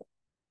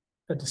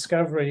a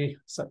discovery,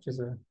 such as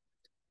a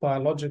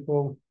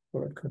biological,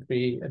 or it could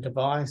be a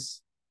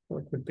device, or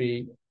it could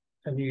be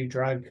a new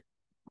drug.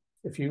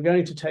 If you're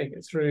going to take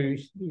it through,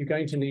 you're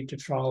going to need to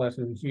trial it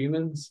in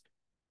humans.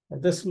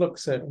 And this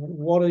looks at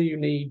what do you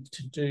need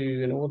to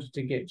do in order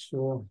to get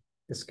your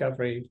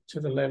discovery to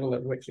the level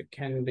at which it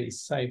can be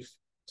safe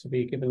to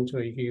be given to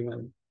a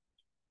human.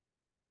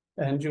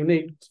 And you'll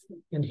need,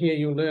 in here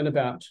you'll learn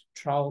about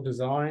trial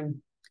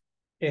design,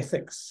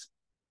 ethics,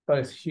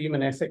 both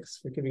human ethics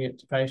for giving it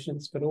to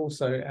patients, but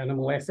also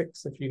animal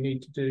ethics if you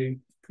need to do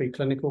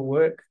preclinical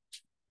work.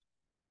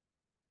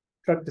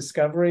 Drug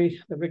discovery,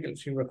 the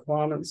regulatory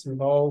requirements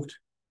involved,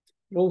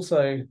 but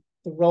also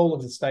the role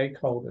of the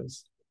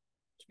stakeholders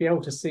to be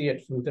able to see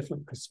it from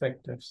different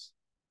perspectives.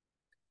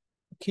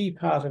 A key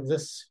part of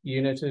this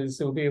unit is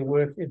there will be a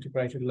work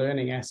integrated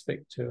learning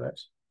aspect to it.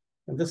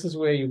 And this is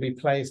where you'll be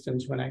placed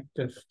into an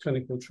active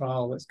clinical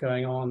trial that's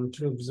going on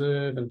to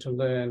observe and to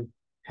learn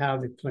how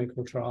the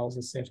clinical trials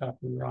are set up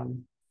and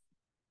run.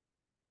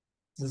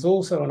 There's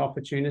also an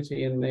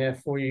opportunity in there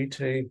for you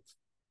to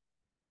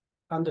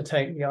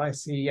undertake the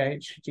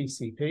ICH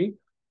GCP.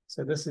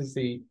 So this is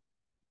the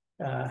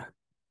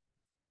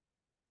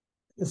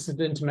this is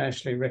an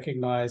internationally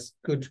recognized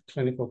good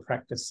clinical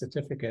practice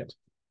certificate.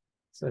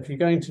 So if you're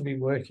going to be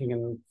working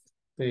in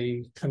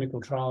the clinical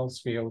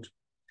trials field,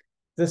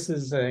 this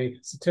is a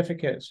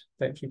certificate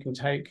that you can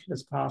take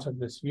as part of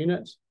this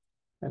unit.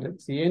 And at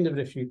the end of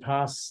it, if you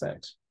pass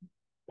that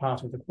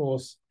part of the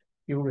course,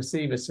 you'll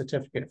receive a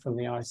certificate from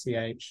the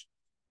ICH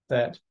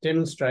that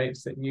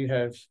demonstrates that you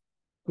have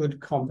good,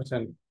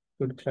 competent,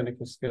 good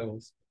clinical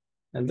skills.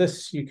 And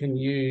this you can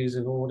use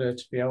in order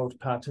to be able to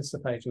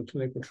participate in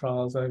clinical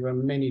trials over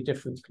many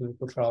different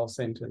clinical trial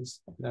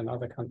centers in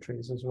other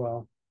countries as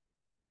well.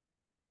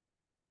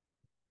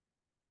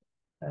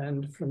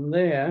 And from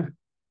there,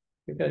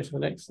 we go to the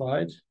next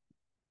slide.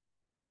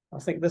 I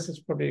think this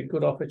is probably a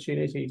good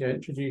opportunity to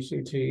introduce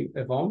you to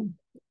Yvonne.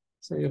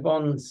 So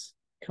Yvonne's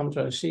come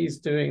to us. She's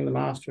doing the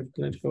Master of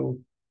Clinical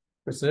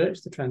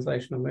Research, the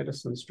Translational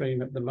Medicine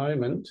stream at the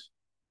moment.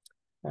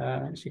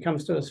 She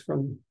comes to us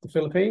from the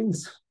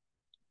Philippines,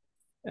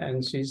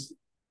 and she's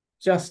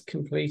just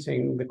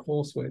completing the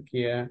coursework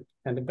here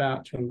and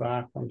about to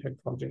embark on her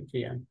project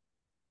here.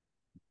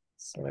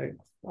 So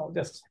I'll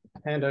just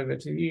hand over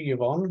to you,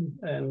 Yvonne,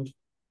 and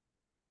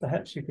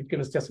perhaps you could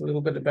give us just a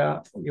little bit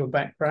about your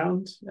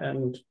background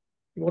and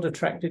what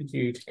attracted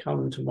you to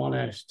come to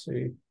Monash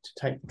to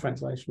take the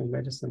Translational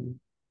Medicine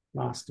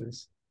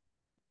Masters.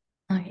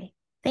 Okay,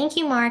 thank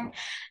you, Mark.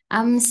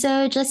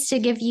 So just to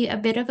give you a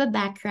bit of a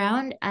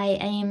background, I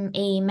am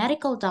a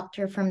medical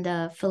doctor from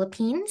the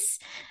Philippines,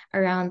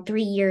 around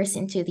 3 years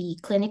into the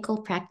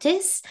clinical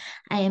practice.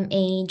 I am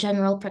a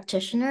general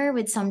practitioner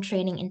with some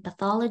training in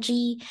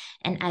pathology,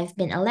 and I've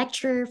been a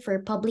lecturer for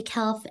public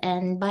health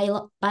and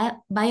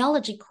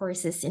biology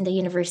courses in the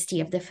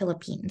University of the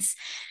Philippines.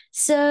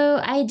 So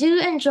I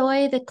do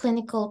enjoy the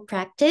clinical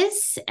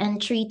practice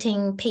and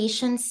treating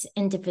patients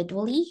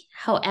individually.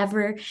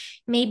 However,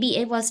 maybe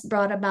it was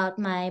brought about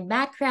my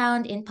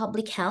background in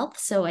public health.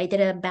 So I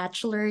did a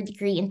bachelor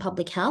degree in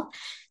public health.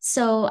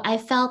 So I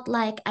felt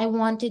like I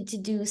wanted to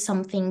do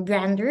something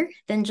grander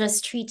than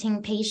just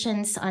treating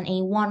patients on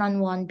a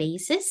one-on-one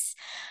basis.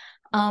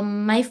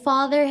 My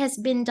father has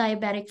been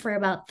diabetic for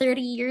about 30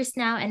 years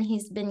now, and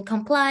he's been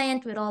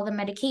compliant with all the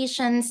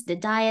medications, the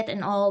diet,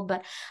 and all.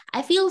 But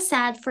I feel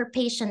sad for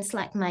patients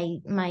like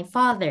my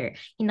father.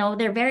 You know,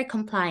 they're very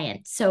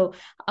compliant. So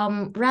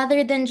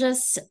rather than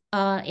just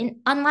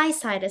on my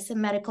side as a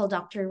medical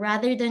doctor,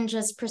 rather than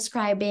just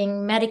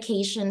prescribing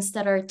medications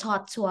that are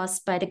taught to us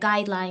by the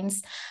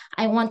guidelines,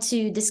 I want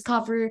to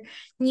discover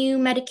new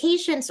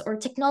medications or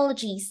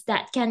technologies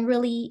that can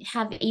really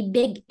have a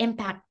big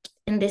impact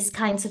in these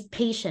kinds of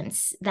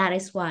patients. That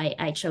is why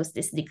I chose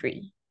this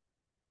degree.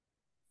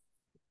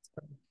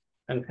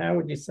 And how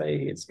would you say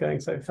it's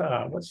going so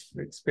far? What's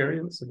your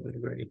experience of the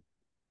degree?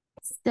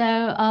 So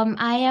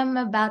I am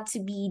about to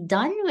be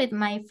done with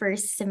my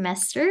first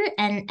semester,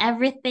 and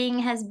everything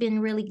has been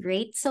really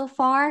great so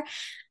far.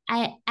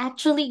 I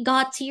actually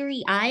got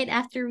teary-eyed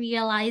after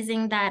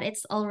realizing that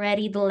it's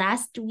already the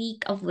last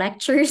week of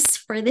lectures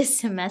for this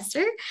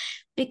semester,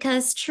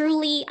 because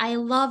truly I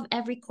love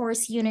every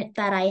course unit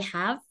that I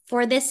have.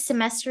 For this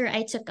semester,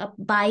 I took up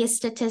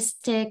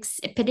biostatistics,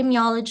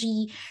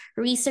 epidemiology,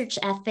 research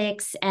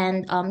ethics,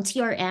 and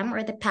TRM,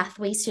 or the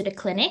pathways to the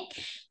clinic.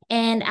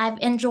 And I've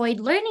enjoyed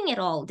learning it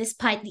all,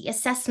 despite the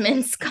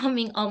assessments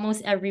coming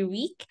almost every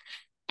week.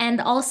 And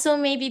also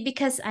maybe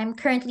because I'm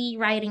currently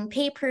writing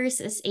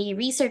papers as a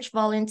research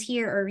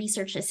volunteer or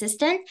research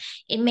assistant,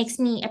 it makes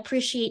me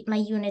appreciate my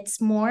units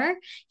more.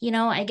 You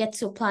know, I get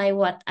to apply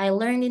what I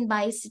learned in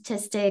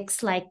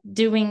biostatistics, like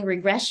doing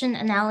regression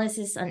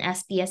analysis on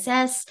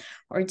SPSS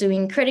or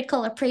doing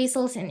critical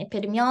appraisals in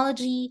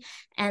epidemiology.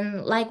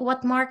 And like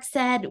what Mark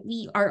said,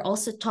 we are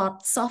also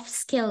taught soft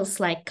skills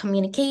like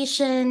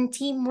communication,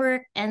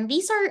 teamwork, and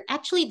these are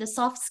actually the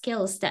soft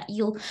skills that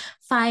you'll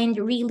find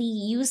really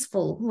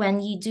useful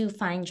when you do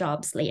find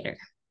jobs later.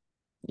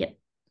 Yep.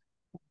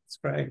 That's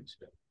great.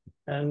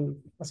 And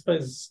I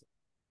suppose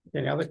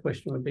the other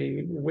question would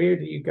be, where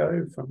do you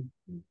go from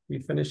you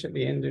finish at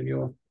the end of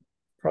your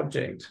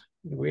project?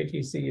 Where do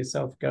you see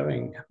yourself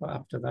going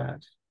after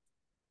that?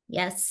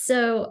 Yes,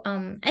 so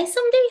I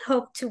someday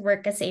hope to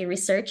work as a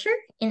researcher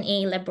in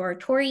a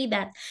laboratory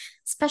that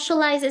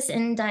specializes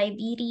in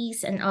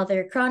diabetes and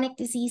other chronic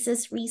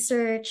diseases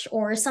research,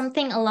 or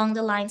something along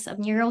the lines of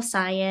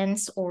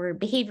neuroscience or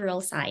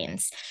behavioral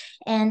science.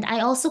 And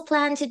I also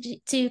plan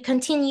to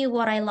continue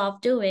what I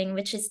love doing,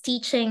 which is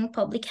teaching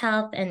public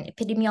health and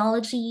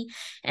epidemiology,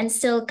 and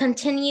still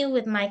continue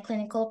with my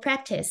clinical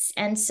practice.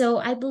 And so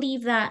I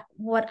believe that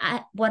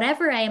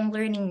whatever I am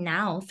learning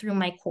now through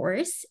my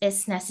course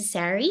is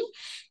necessary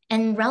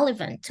and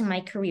relevant to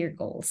my career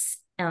goals.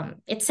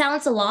 It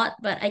sounds a lot,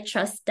 but I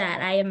trust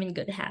that I am in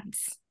good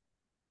hands.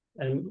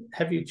 And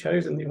have you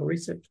chosen your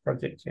research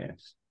project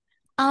yet?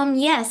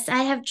 Yes, I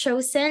have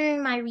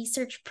chosen my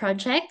research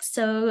project.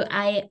 So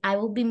I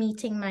will be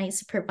meeting my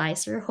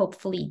supervisor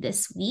hopefully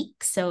this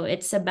week. So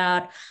it's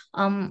about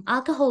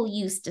alcohol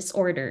use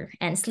disorder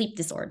and sleep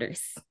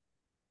disorders.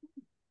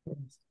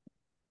 Yes.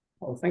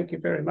 Well, thank you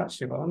very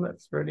much, Yvonne.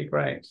 That's really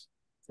great.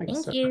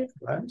 Thanks Thank you. much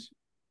for that.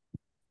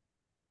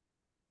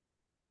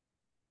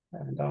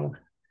 And I'll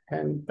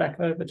hand back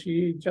over to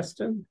you,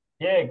 Justin.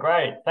 Yeah,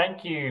 great.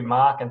 Thank you,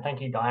 Mark, and thank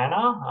you,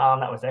 Diana.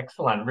 That was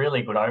excellent.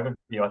 Really good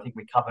overview. I think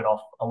we covered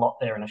off a lot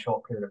there in a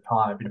short period of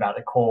time, a bit about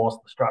the course,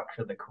 the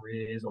structure, the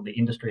careers, or the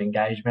industry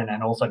engagement,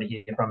 and also to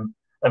hear from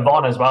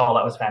Yvonne as well.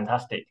 That was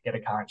fantastic to get a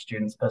current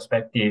student's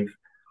perspective.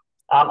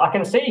 I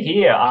can see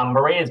here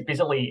Maria's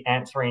busily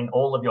answering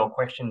all of your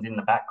questions in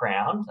the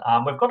background.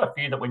 We've got a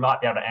few that we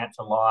might be able to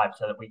answer live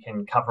so that we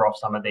can cover off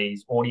some of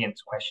these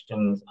audience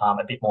questions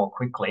a bit more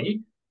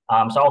quickly.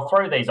 So I'll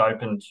throw these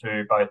open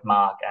to both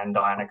Mark and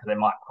Diana because they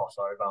might cross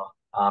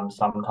over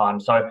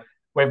sometimes. So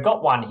we've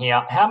got one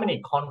here. How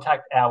many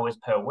contact hours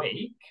per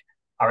week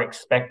are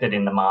expected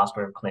in the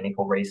Master of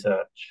Clinical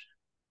Research?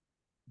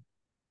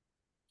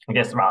 I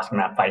guess we're asking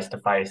that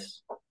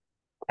face-to-face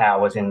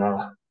hours in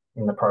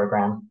the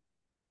program.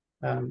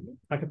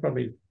 I could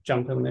probably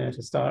jump in there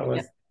to start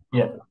with.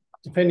 Yeah.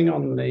 Depending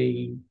on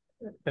the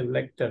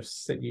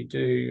electives that you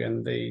do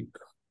and the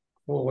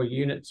core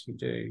units you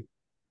do,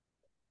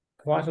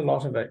 quite a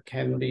lot of it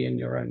can be in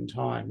your own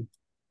time.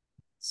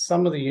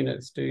 Some of the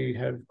units do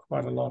have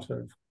quite a lot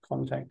of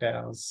contact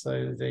hours.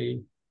 So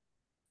the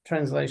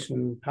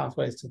translation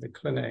pathways to the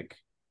clinic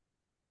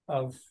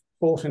of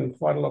brought in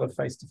quite a lot of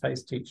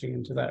face-to-face teaching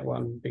into that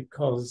one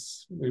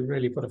because we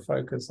really put a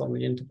focus on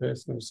the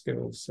interpersonal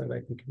skills so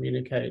they can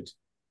communicate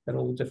at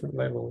all different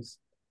levels.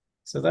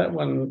 So that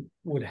one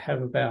would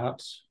have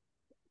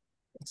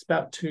it's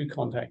about 2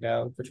 contact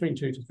hours, between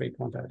 2 to 3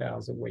 contact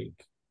hours a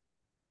week.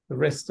 The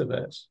rest of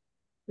it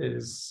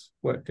is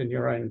worked in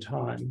your own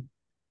time.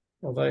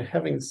 Although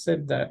having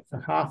said that, for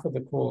half of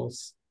the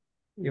course,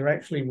 you're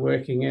actually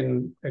working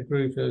in a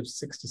group of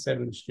 6 to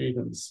 7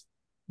 students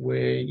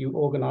where you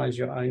organise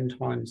your own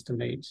times to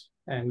meet,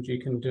 and you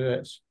can do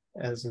it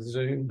as a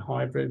Zoom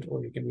hybrid,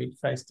 or you can meet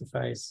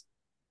face-to-face,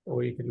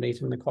 or you can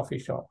meet in the coffee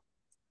shop.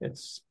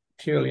 It's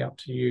purely up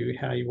to you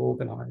how you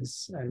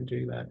organise and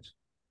do that.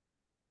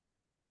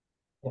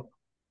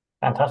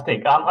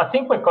 Fantastic. I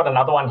think we've got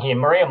another one here.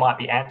 Maria might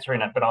be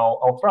answering it, but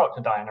I'll throw it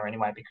to Diana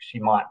anyway because she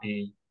might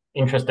be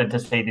interested to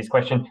see this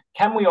question.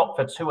 Can we opt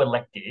for 2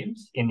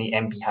 electives in the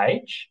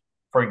MPH?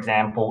 For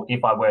example,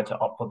 if I were to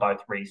opt for both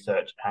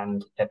research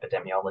and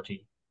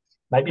epidemiology?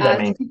 Maybe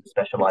that means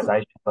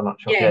specialisation. I'm not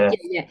sure. Yeah.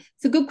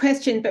 It's a good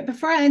question. But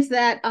before I answer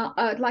that,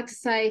 I'd like to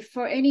say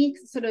for any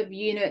sort of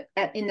unit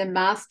in the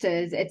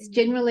Masters, it's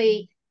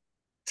generally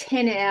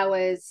 10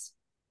 hours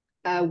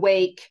a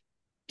week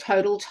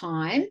total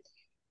time.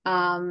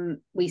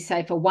 We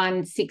say for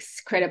one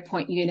 6 credit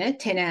point unit,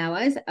 10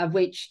 hours, of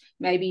which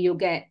maybe you'll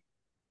get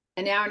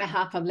an hour and a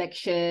half of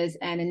lectures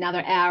and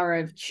another hour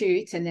of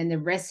tutes, and then the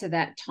rest of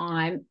that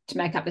time to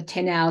make up the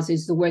 10 hours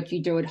is the work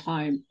you do at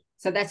home.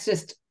 So that's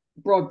just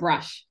broad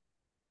brush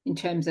in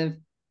terms of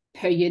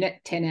per unit,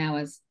 10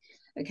 hours.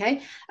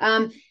 Okay.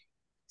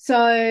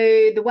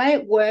 So the way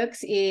it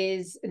works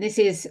is, this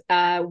is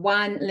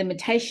one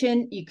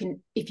limitation.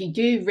 If you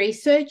do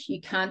research,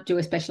 you can't do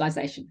a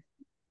specialisation.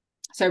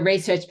 So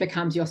research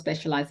becomes your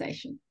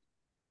specialisation.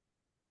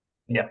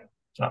 Yeah,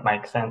 that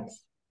makes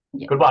sense.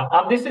 Yeah. Good one.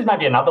 This is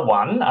maybe another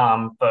one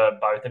for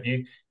both of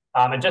you.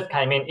 It just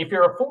came in. If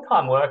you're a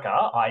full-time worker,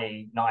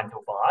 i.e. 9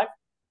 till 5,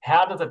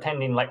 how does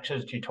attending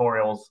lectures,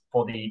 tutorials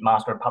for the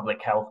Master of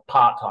Public Health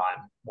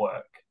part-time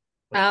work?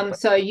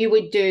 So you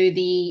would do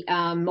the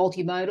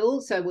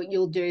multimodal. So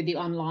you'll do the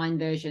online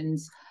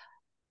versions.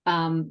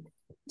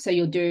 So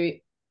you'll do,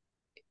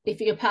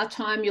 if you're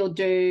part-time, you'll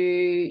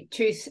do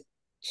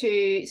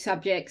two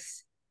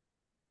subjects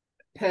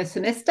per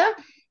semester,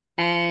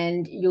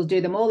 and you'll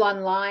do them all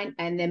online.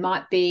 And there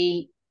might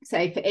be,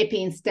 say for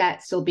Epi and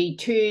Stats, there'll be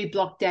 2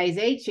 block days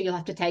each. So you'll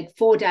have to take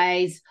 4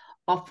 days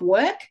off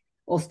work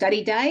or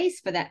study days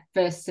for that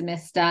first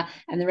semester,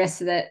 and the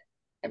rest of it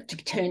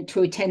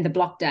to attend the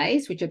block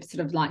days, which are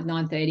sort of like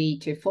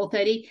 9:30 to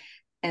 4:30,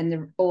 and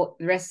the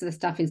rest of the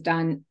stuff is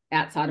done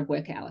outside of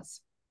work hours.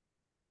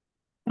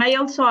 I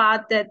also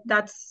add that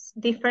that's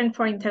different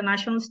for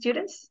international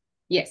students.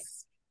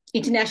 Yes.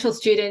 International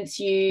students,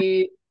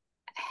 you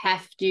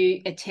have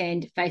to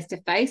attend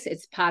face-to-face.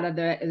 It's part of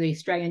the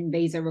Australian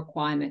visa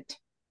requirement.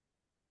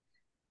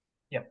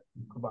 Yep,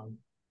 good one.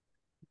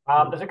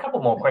 There's a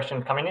couple more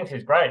questions coming in. This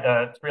is great.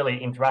 It's really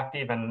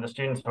interactive, and the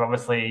students are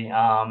obviously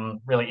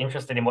really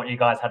interested in what you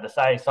guys had to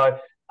say. So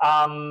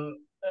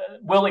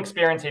will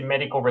experience in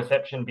medical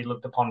reception be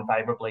looked upon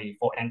favourably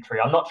for entry?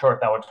 I'm not sure if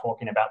they were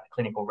talking about the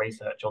clinical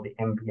research or the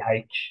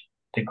MPH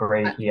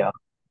degree here.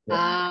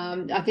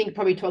 Yeah. I think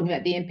probably talking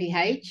about the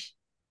MPH.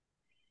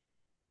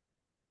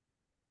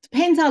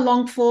 Depends how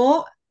long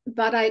for,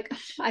 but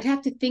I'd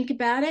have to think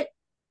about it.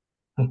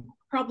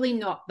 Probably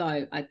not,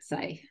 though, I'd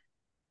say.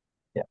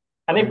 Yeah.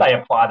 And if they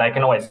apply, they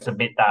can always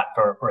submit that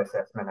for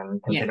assessment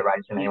and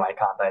consideration anyway,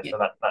 can't they? Yeah.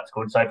 So that's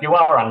good. So if you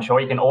are unsure,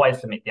 you can always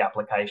submit the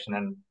application,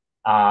 and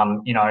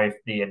if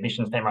the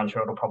admissions team are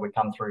unsure, it'll probably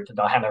come through to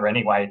Diana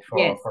anyway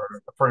for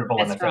approval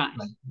and assessment.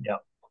 Right. Yeah.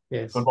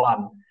 Yes. Good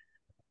one.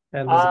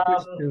 And there's a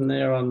question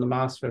there on the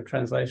Master of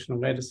Translational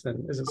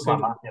Medicine. Is it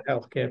suitable for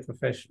healthcare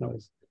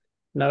professionals?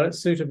 No, it's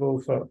suitable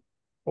for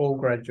all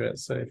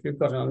graduates. So if you've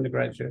got an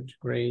undergraduate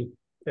degree,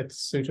 it's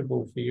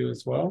suitable for you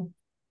as well.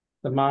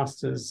 The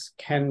Masters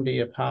can be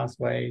a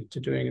pathway to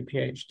doing a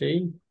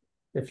PhD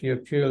if you're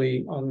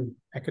purely on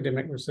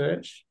academic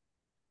research.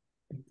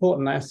 An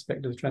important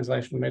aspect of the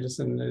translational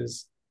medicine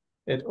is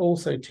it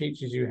also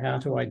teaches you how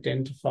to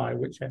identify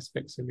which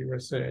aspects of your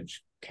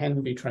research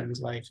can be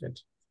translated.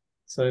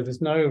 So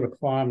there's no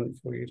requirement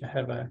for you to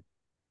have a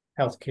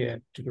healthcare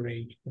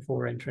degree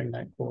before entering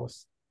that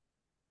course.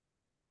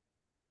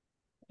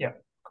 Yeah,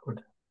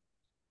 good.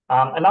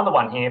 Another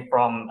one here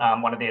from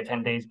one of the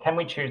attendees. Can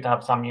we choose to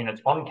have some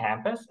units on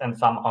campus and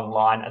some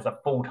online as a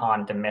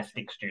full-time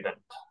domestic student?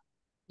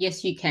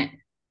 Yes, you can.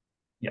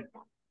 Yep,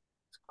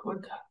 that's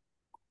good.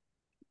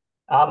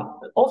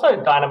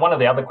 Also, Diana, one of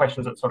the other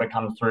questions that sort of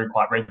comes through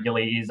quite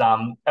regularly is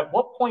at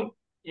what point,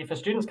 if a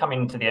student's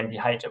coming into the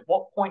MPH, at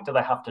what point do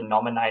they have to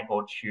nominate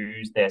or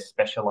choose their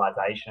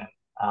specialisation?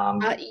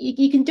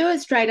 You can do it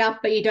straight up,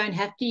 but you don't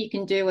have to. You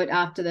can do it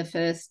after the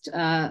first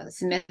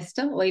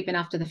semester or even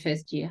after the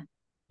first year.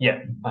 Yeah,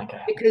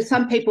 okay. Because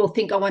some people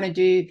think I want to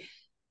do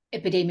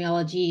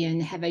epidemiology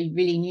and have a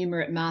really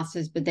numerate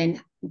master's, but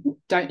then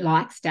don't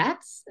like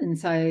stats, and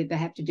so they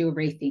have to do a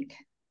rethink.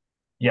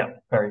 Yeah,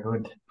 very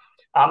good.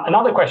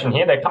 Another question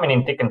here, they're coming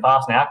in thick and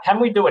fast now. Can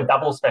we do a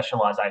double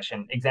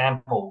specialisation?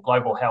 Example,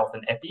 global health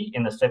and epi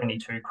in the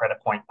 72 credit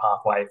point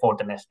pathway for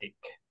domestic.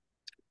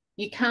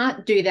 You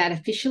can't do that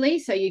officially.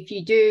 So if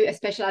you do a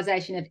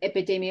specialisation of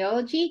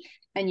epidemiology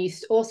and you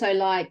also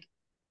like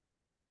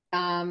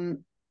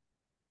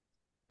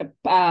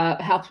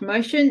health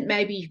promotion,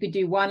 maybe you could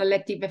do one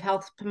elective of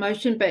health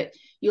promotion, but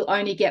you'll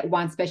only get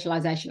one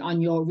specialisation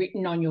on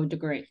your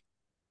degree.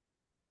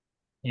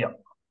 Yep,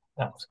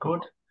 that's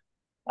good.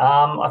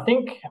 I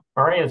think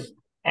Maria's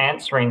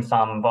answering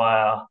some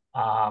via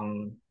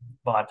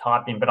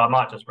typing, but I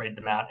might just read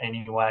them out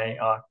anyway.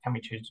 Can we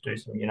choose to do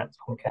some units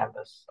on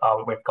campus?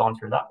 We've gone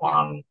through that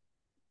one.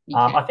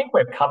 I think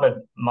we've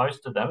covered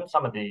most of them.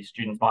 Some of the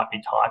students might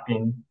be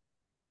typing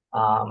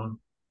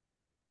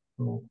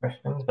more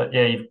questions, but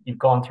yeah, you've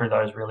gone through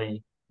those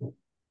really,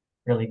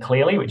 really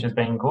clearly, which has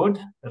been good.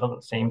 There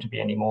doesn't seem to be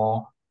any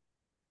more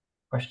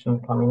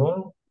questions coming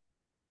in.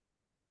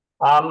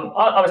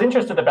 I was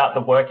interested about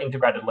the work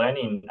integrated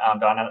learning,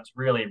 Diana. That's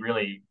really,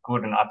 really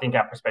good, and I think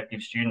our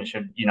prospective students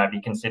should,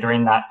 be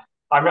considering that.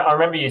 I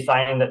remember you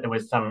saying that there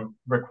was some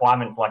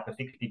requirement for like the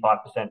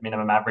 65%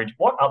 minimum average.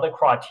 What other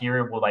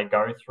criteria will they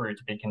go through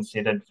to be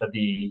considered for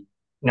the,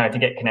 to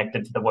get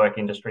connected to the work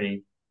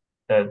industry,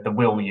 the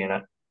WIL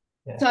unit?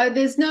 Yeah. So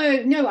there's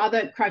no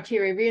other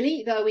criteria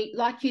really, though we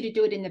like you to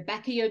do it in the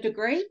back of your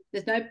degree.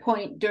 There's no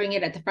point doing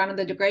it at the front of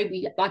the degree.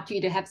 We like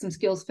you to have some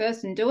skills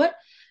first and do it.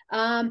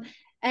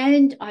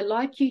 And I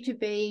like you to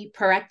be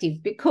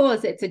proactive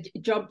because it's a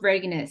job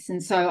readiness.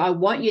 And so I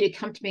want you to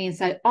come to me and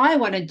say, I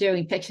want to do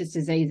infectious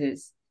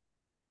diseases.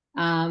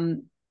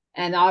 And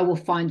I will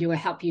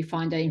help you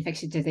find an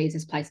infectious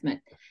diseases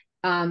placement.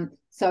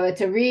 So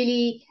it's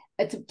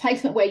a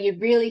placement where you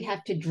really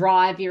have to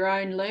drive your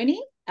own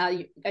learning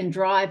and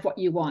drive what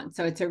you want.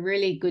 So it's a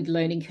really good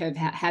learning curve,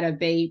 how to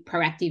be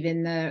proactive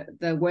in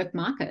the work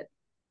market.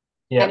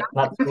 Yeah,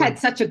 and I've had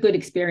such a good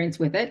experience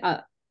with it.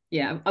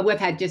 We've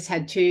had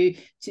two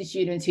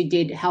students who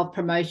did health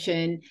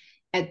promotion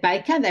at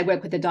Baker. They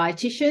work with the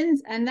dietitians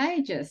and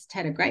they just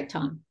had a great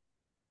time.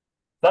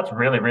 That's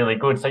really, really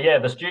good. So yeah,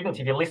 the students,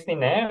 if you're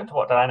listening there to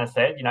what Diana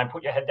said,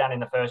 put your head down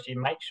in the first year,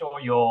 make sure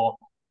you're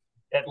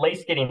at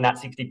least getting that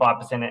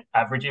 65%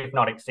 average, if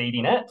not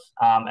exceeding it,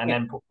 and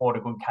then put forward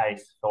a good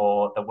case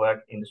for the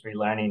work industry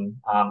learning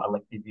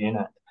elective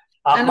unit.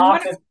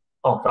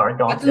 Sorry,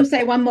 go on. I was going to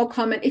say one more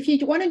comment. If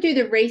you want to do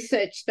the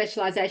research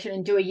specialisation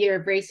and do a year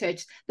of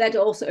research, that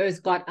also has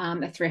got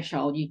a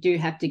threshold. You do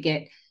have to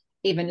get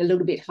even a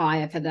little bit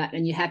higher for that,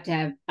 and you have to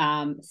have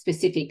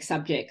specific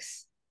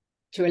subjects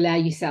to allow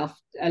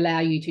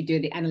you to do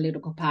the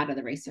analytical part of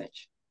the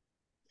research.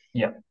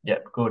 Yep,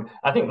 good.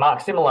 I think,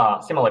 Mark,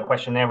 similar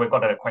question there. We've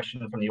got a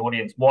question from the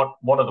audience. What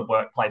are the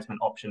work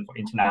placement options for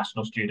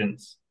international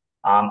students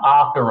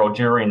after or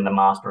during the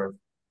Master of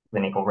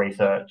Clinical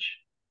Research?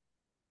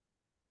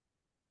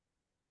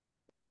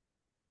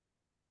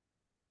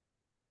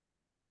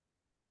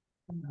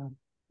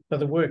 For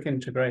the work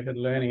integrated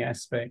learning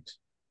aspect,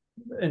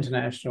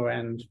 international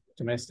and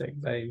domestic,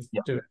 they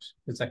do it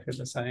exactly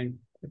the same.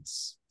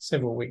 It's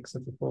several weeks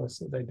of the course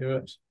that they do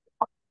it.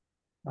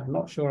 I'm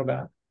not sure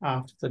about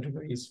after the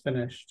degree is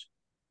finished.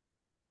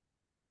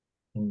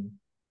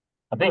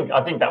 I think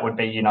that would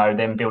be,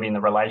 them building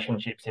the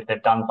relationships if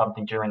they've done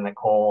something during the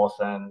course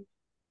and,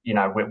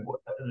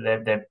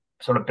 they've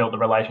sort of built the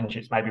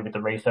relationships maybe with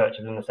the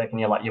researchers in the second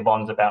year, like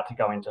Yvonne's about to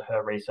go into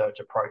her research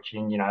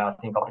approaching, I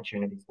think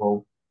opportunities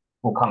will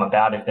come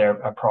about if they're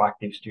a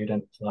proactive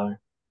student.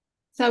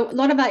 So a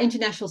lot of our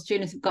international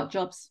students have got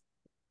jobs.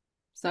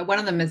 So one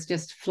of them is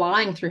just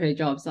flying through her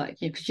jobs,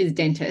 she's a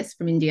dentist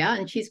from India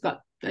and she's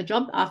got a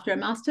job after a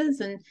master's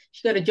and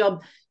she got a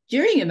job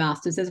during a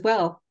master's as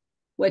well,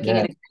 working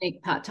at a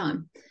clinic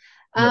part-time.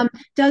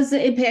 Does the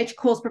MPH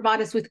course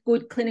provide us with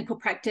good clinical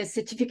practice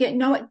certificate?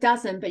 No, it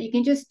doesn't, but you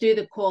can just do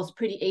the course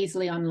pretty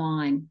easily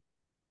online.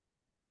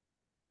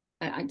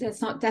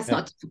 That's not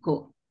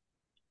difficult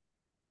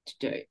to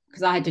do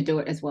because I had to do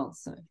it as well.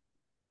 So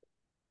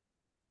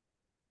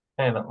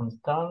okay, that one's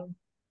done.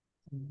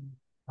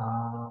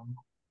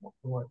 What's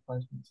the work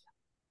placements?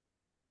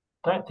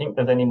 Don't think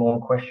there's any more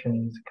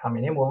questions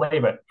coming in. We'll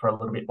leave it for a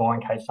little bit more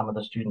in case some of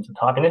the students are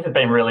typing. This has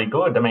been really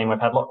good. I mean, we've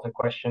had lots of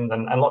questions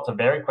and lots of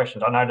varied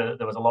questions. I know that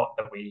there was a lot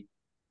that we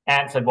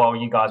answered while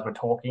you guys were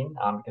talking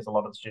because a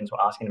lot of the students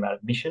were asking about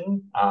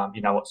admission,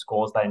 what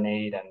scores they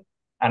need,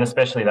 and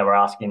especially they were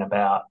asking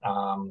about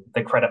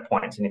the credit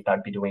points and if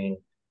they'd be doing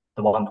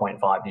the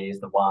 1.5 years,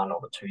 the 1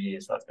 or the 2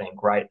 years. That's been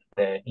great.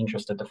 They're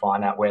interested to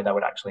find out where they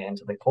would actually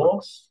enter the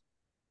course.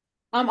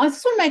 I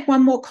just want to make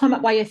one more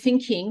comment while you're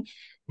thinking.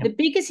 The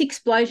biggest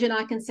explosion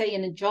I can see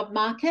in the job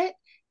market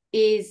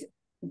is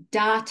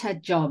data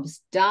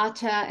jobs,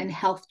 data and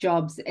health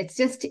jobs. It's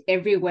just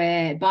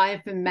everywhere.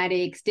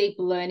 Bioinformatics, deep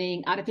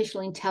learning,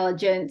 artificial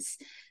intelligence.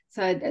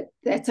 So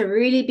that's a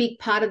really big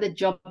part of the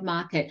job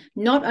market,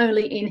 not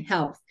only in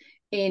health,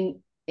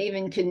 in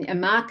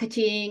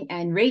marketing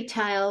and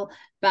retail,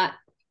 but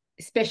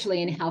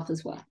especially in health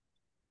as well.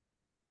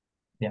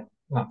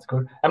 That's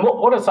good. And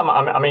what are some,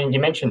 I mean, you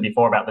mentioned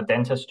before about the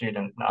dentist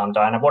student,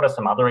 Diana. What are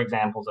some other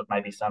examples of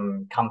maybe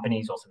some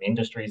companies or some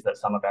industries that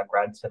some of our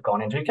grads have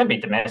gone into? It can be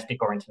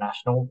domestic or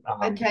international.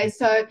 Okay,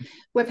 so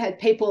we've had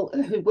people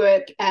who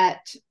work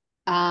at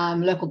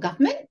local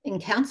government in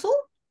council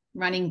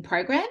running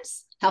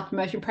programs, health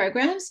promotion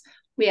programs.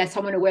 We had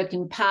someone who worked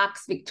in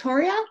Parks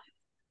Victoria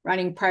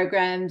running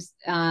programs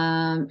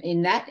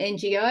in that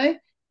NGO.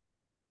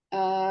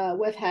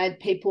 We've had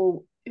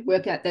people who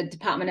work at the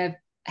Department of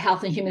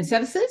Health and Human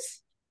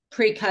Services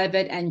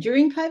pre-COVID and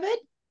during COVID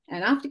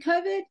and after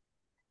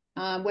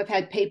COVID. We've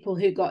had people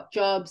who got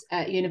jobs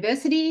at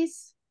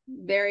universities,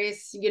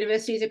 various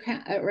universities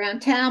around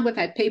town. We've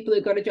had people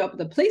who got a job with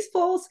the police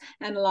force,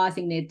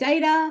 analysing their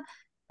data.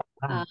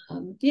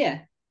 Yeah,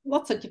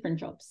 lots of different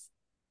jobs.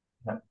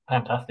 Yeah,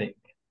 fantastic.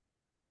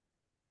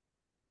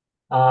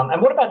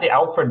 And what about the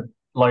Alfred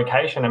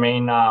location? I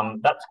mean,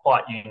 that's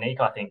quite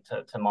unique, I think,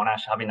 to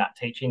Monash having that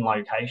teaching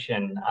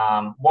location.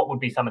 What would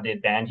be some of the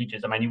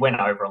advantages? I mean, you went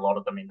over a lot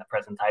of them in the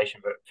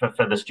presentation, but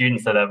for the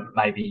students that are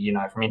maybe, you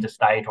know, from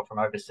interstate or from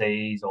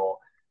overseas or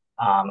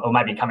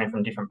maybe coming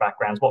from different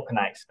backgrounds, what can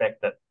they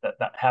expect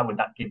that how would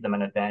that give them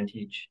an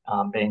advantage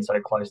being so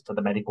close to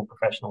the medical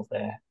professionals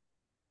there?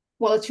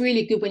 Well, it's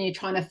really good when you're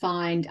trying to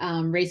find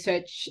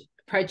research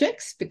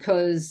projects,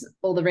 because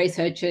all the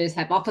researchers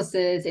have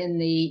offices in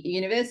the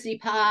university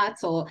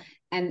parts or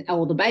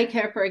the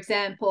baker, for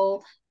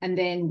example, and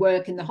then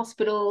work in the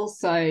hospital.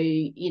 So,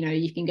 you know,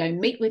 you can go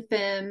meet with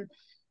them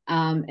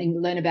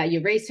and learn about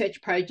your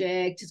research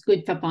project. It's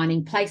good for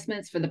finding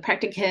placements for the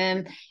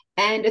practicum.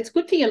 And it's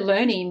good for your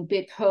learning,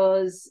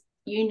 because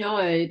you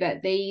know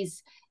that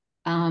these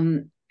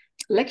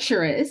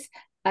lecturers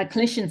are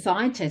clinician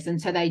scientists, and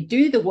so they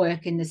do the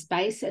work in the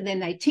space and then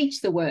they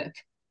teach the work,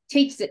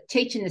 teach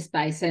in the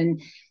space.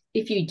 And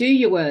if you do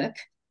your work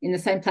in the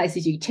same place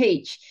as you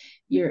teach,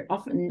 you're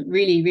often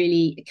really,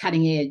 really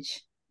cutting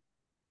edge.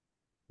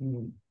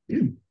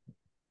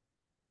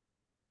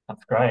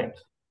 That's great.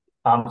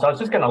 So I was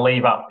just going to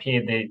leave up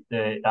here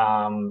the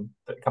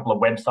couple of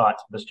websites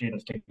for the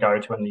students to go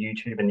to, and the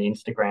YouTube and the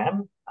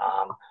Instagram.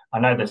 I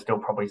know there's still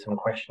probably some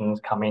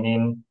questions coming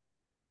in.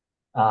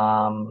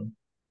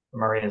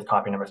 Maria's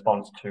typing a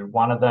response to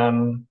one of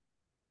them.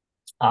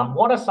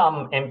 What are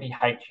some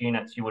MPH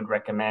units you would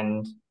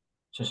recommend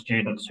to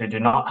students who do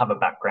not have a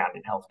background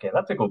in healthcare?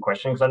 That's a good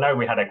question, because I know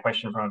we had a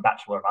question from a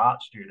Bachelor of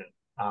Arts student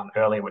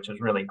earlier, which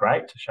was really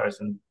great to show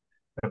some.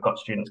 We've got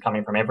students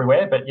coming from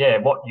everywhere, but yeah,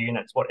 what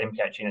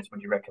MPH units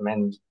would you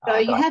recommend? So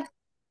you have,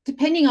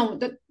 depending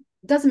on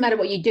doesn't matter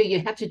what you do, you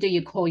have to do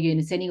your core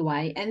units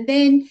anyway, and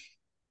then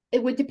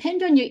it would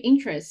depend on your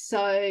interests.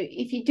 So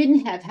if you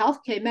didn't have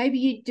healthcare, maybe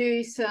you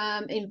do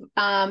some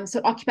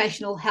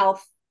occupational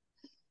health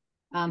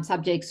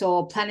subjects,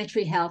 or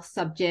planetary health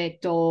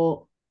subject,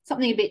 or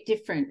something a bit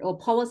different, or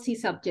policy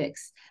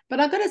subjects.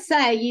 But I've got to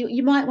say,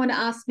 you might want to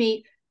ask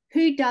me,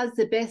 who does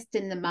the best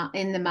in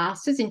the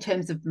masters in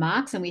terms of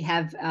marks? And we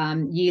have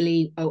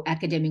yearly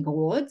academic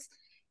awards.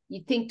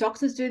 You think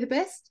doctors do the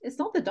best? It's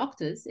not the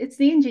doctors, it's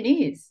the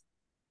engineers.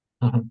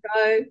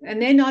 So,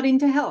 and they're not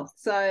into health.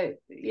 So,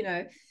 you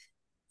know,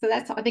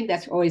 I think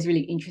that's always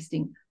really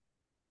interesting.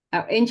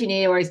 Our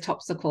engineer always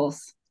tops the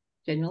course.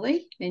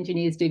 Generally,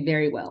 engineers do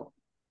very well.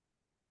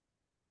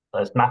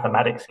 Those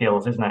mathematics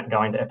skills, isn't it?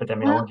 Going to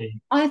epidemiology.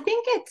 I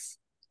think it's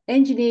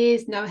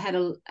engineers know how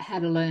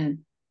to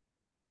learn.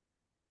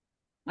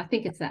 I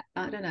think it's that.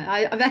 I don't know.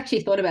 I've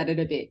actually thought about it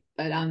a bit,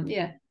 but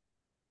yeah.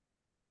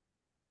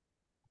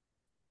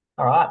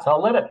 All right, so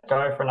I'll let it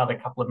go for another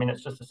couple of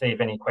minutes just to see if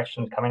any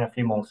questions come in. A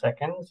few more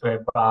seconds.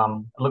 It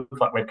looks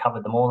like we've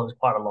covered them all. There was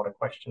quite a lot of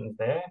questions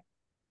there.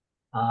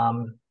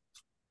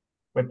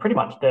 We're pretty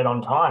much dead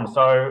on time,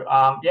 so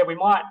yeah, we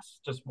might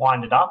just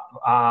wind it up.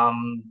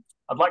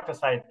 I'd like to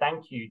say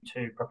thank you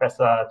to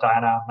Professor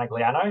Diana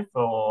Magliano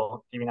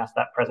for giving us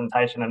that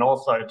presentation, and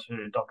also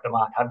to Dr.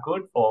 Mark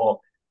Habgood for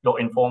your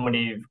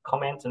informative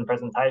comments and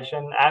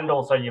presentation, and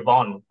also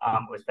Yvonne.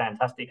 It was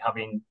fantastic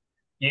having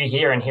you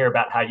here and hear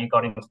about how you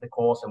got into the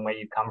course and where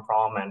you've come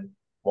from and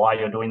why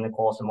you're doing the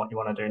course and what you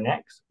want to do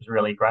next. It was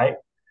really great.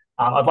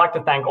 I'd like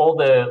to thank all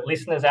the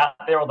listeners out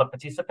there, all the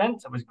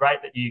participants. It was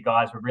great that you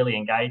guys were really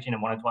engaging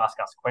and wanted to ask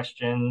us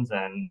questions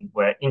and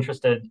were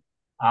interested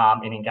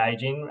in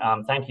engaging.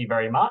 Thank you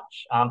very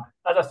much. As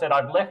I said,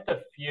 I've left a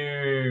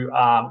few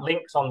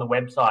links on the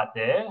website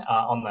there,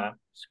 on the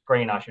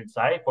screen, I should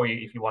say, for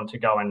you if you want to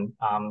go and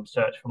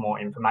search for more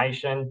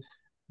information.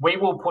 We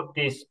will put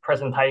this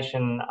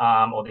presentation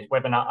or this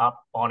webinar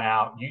up on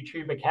our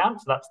YouTube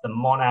account. So that's the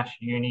Monash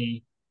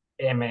Uni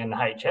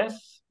MNHS,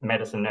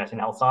 Medicine, Nursing,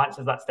 Health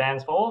Sciences, that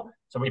stands for.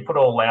 So we put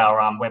all our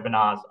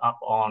webinars up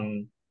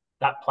on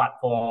that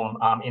platform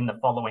in the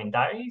following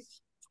days.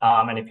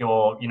 And if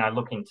you're,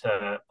 looking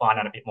to find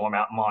out a bit more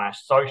about Monash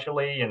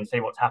socially and see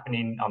what's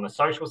happening on the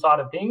social side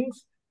of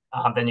things,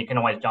 then you can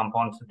always jump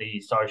onto the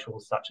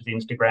socials such as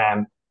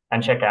Instagram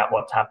and check out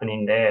what's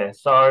happening there.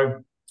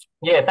 So,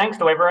 yeah, thanks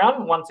to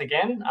everyone once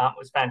again. It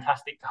was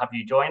fantastic to have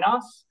you join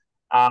us.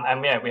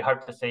 And yeah, we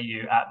hope to see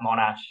you at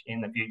Monash in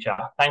the future.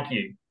 Thank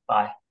you.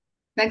 Bye.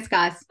 Thanks,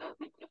 guys.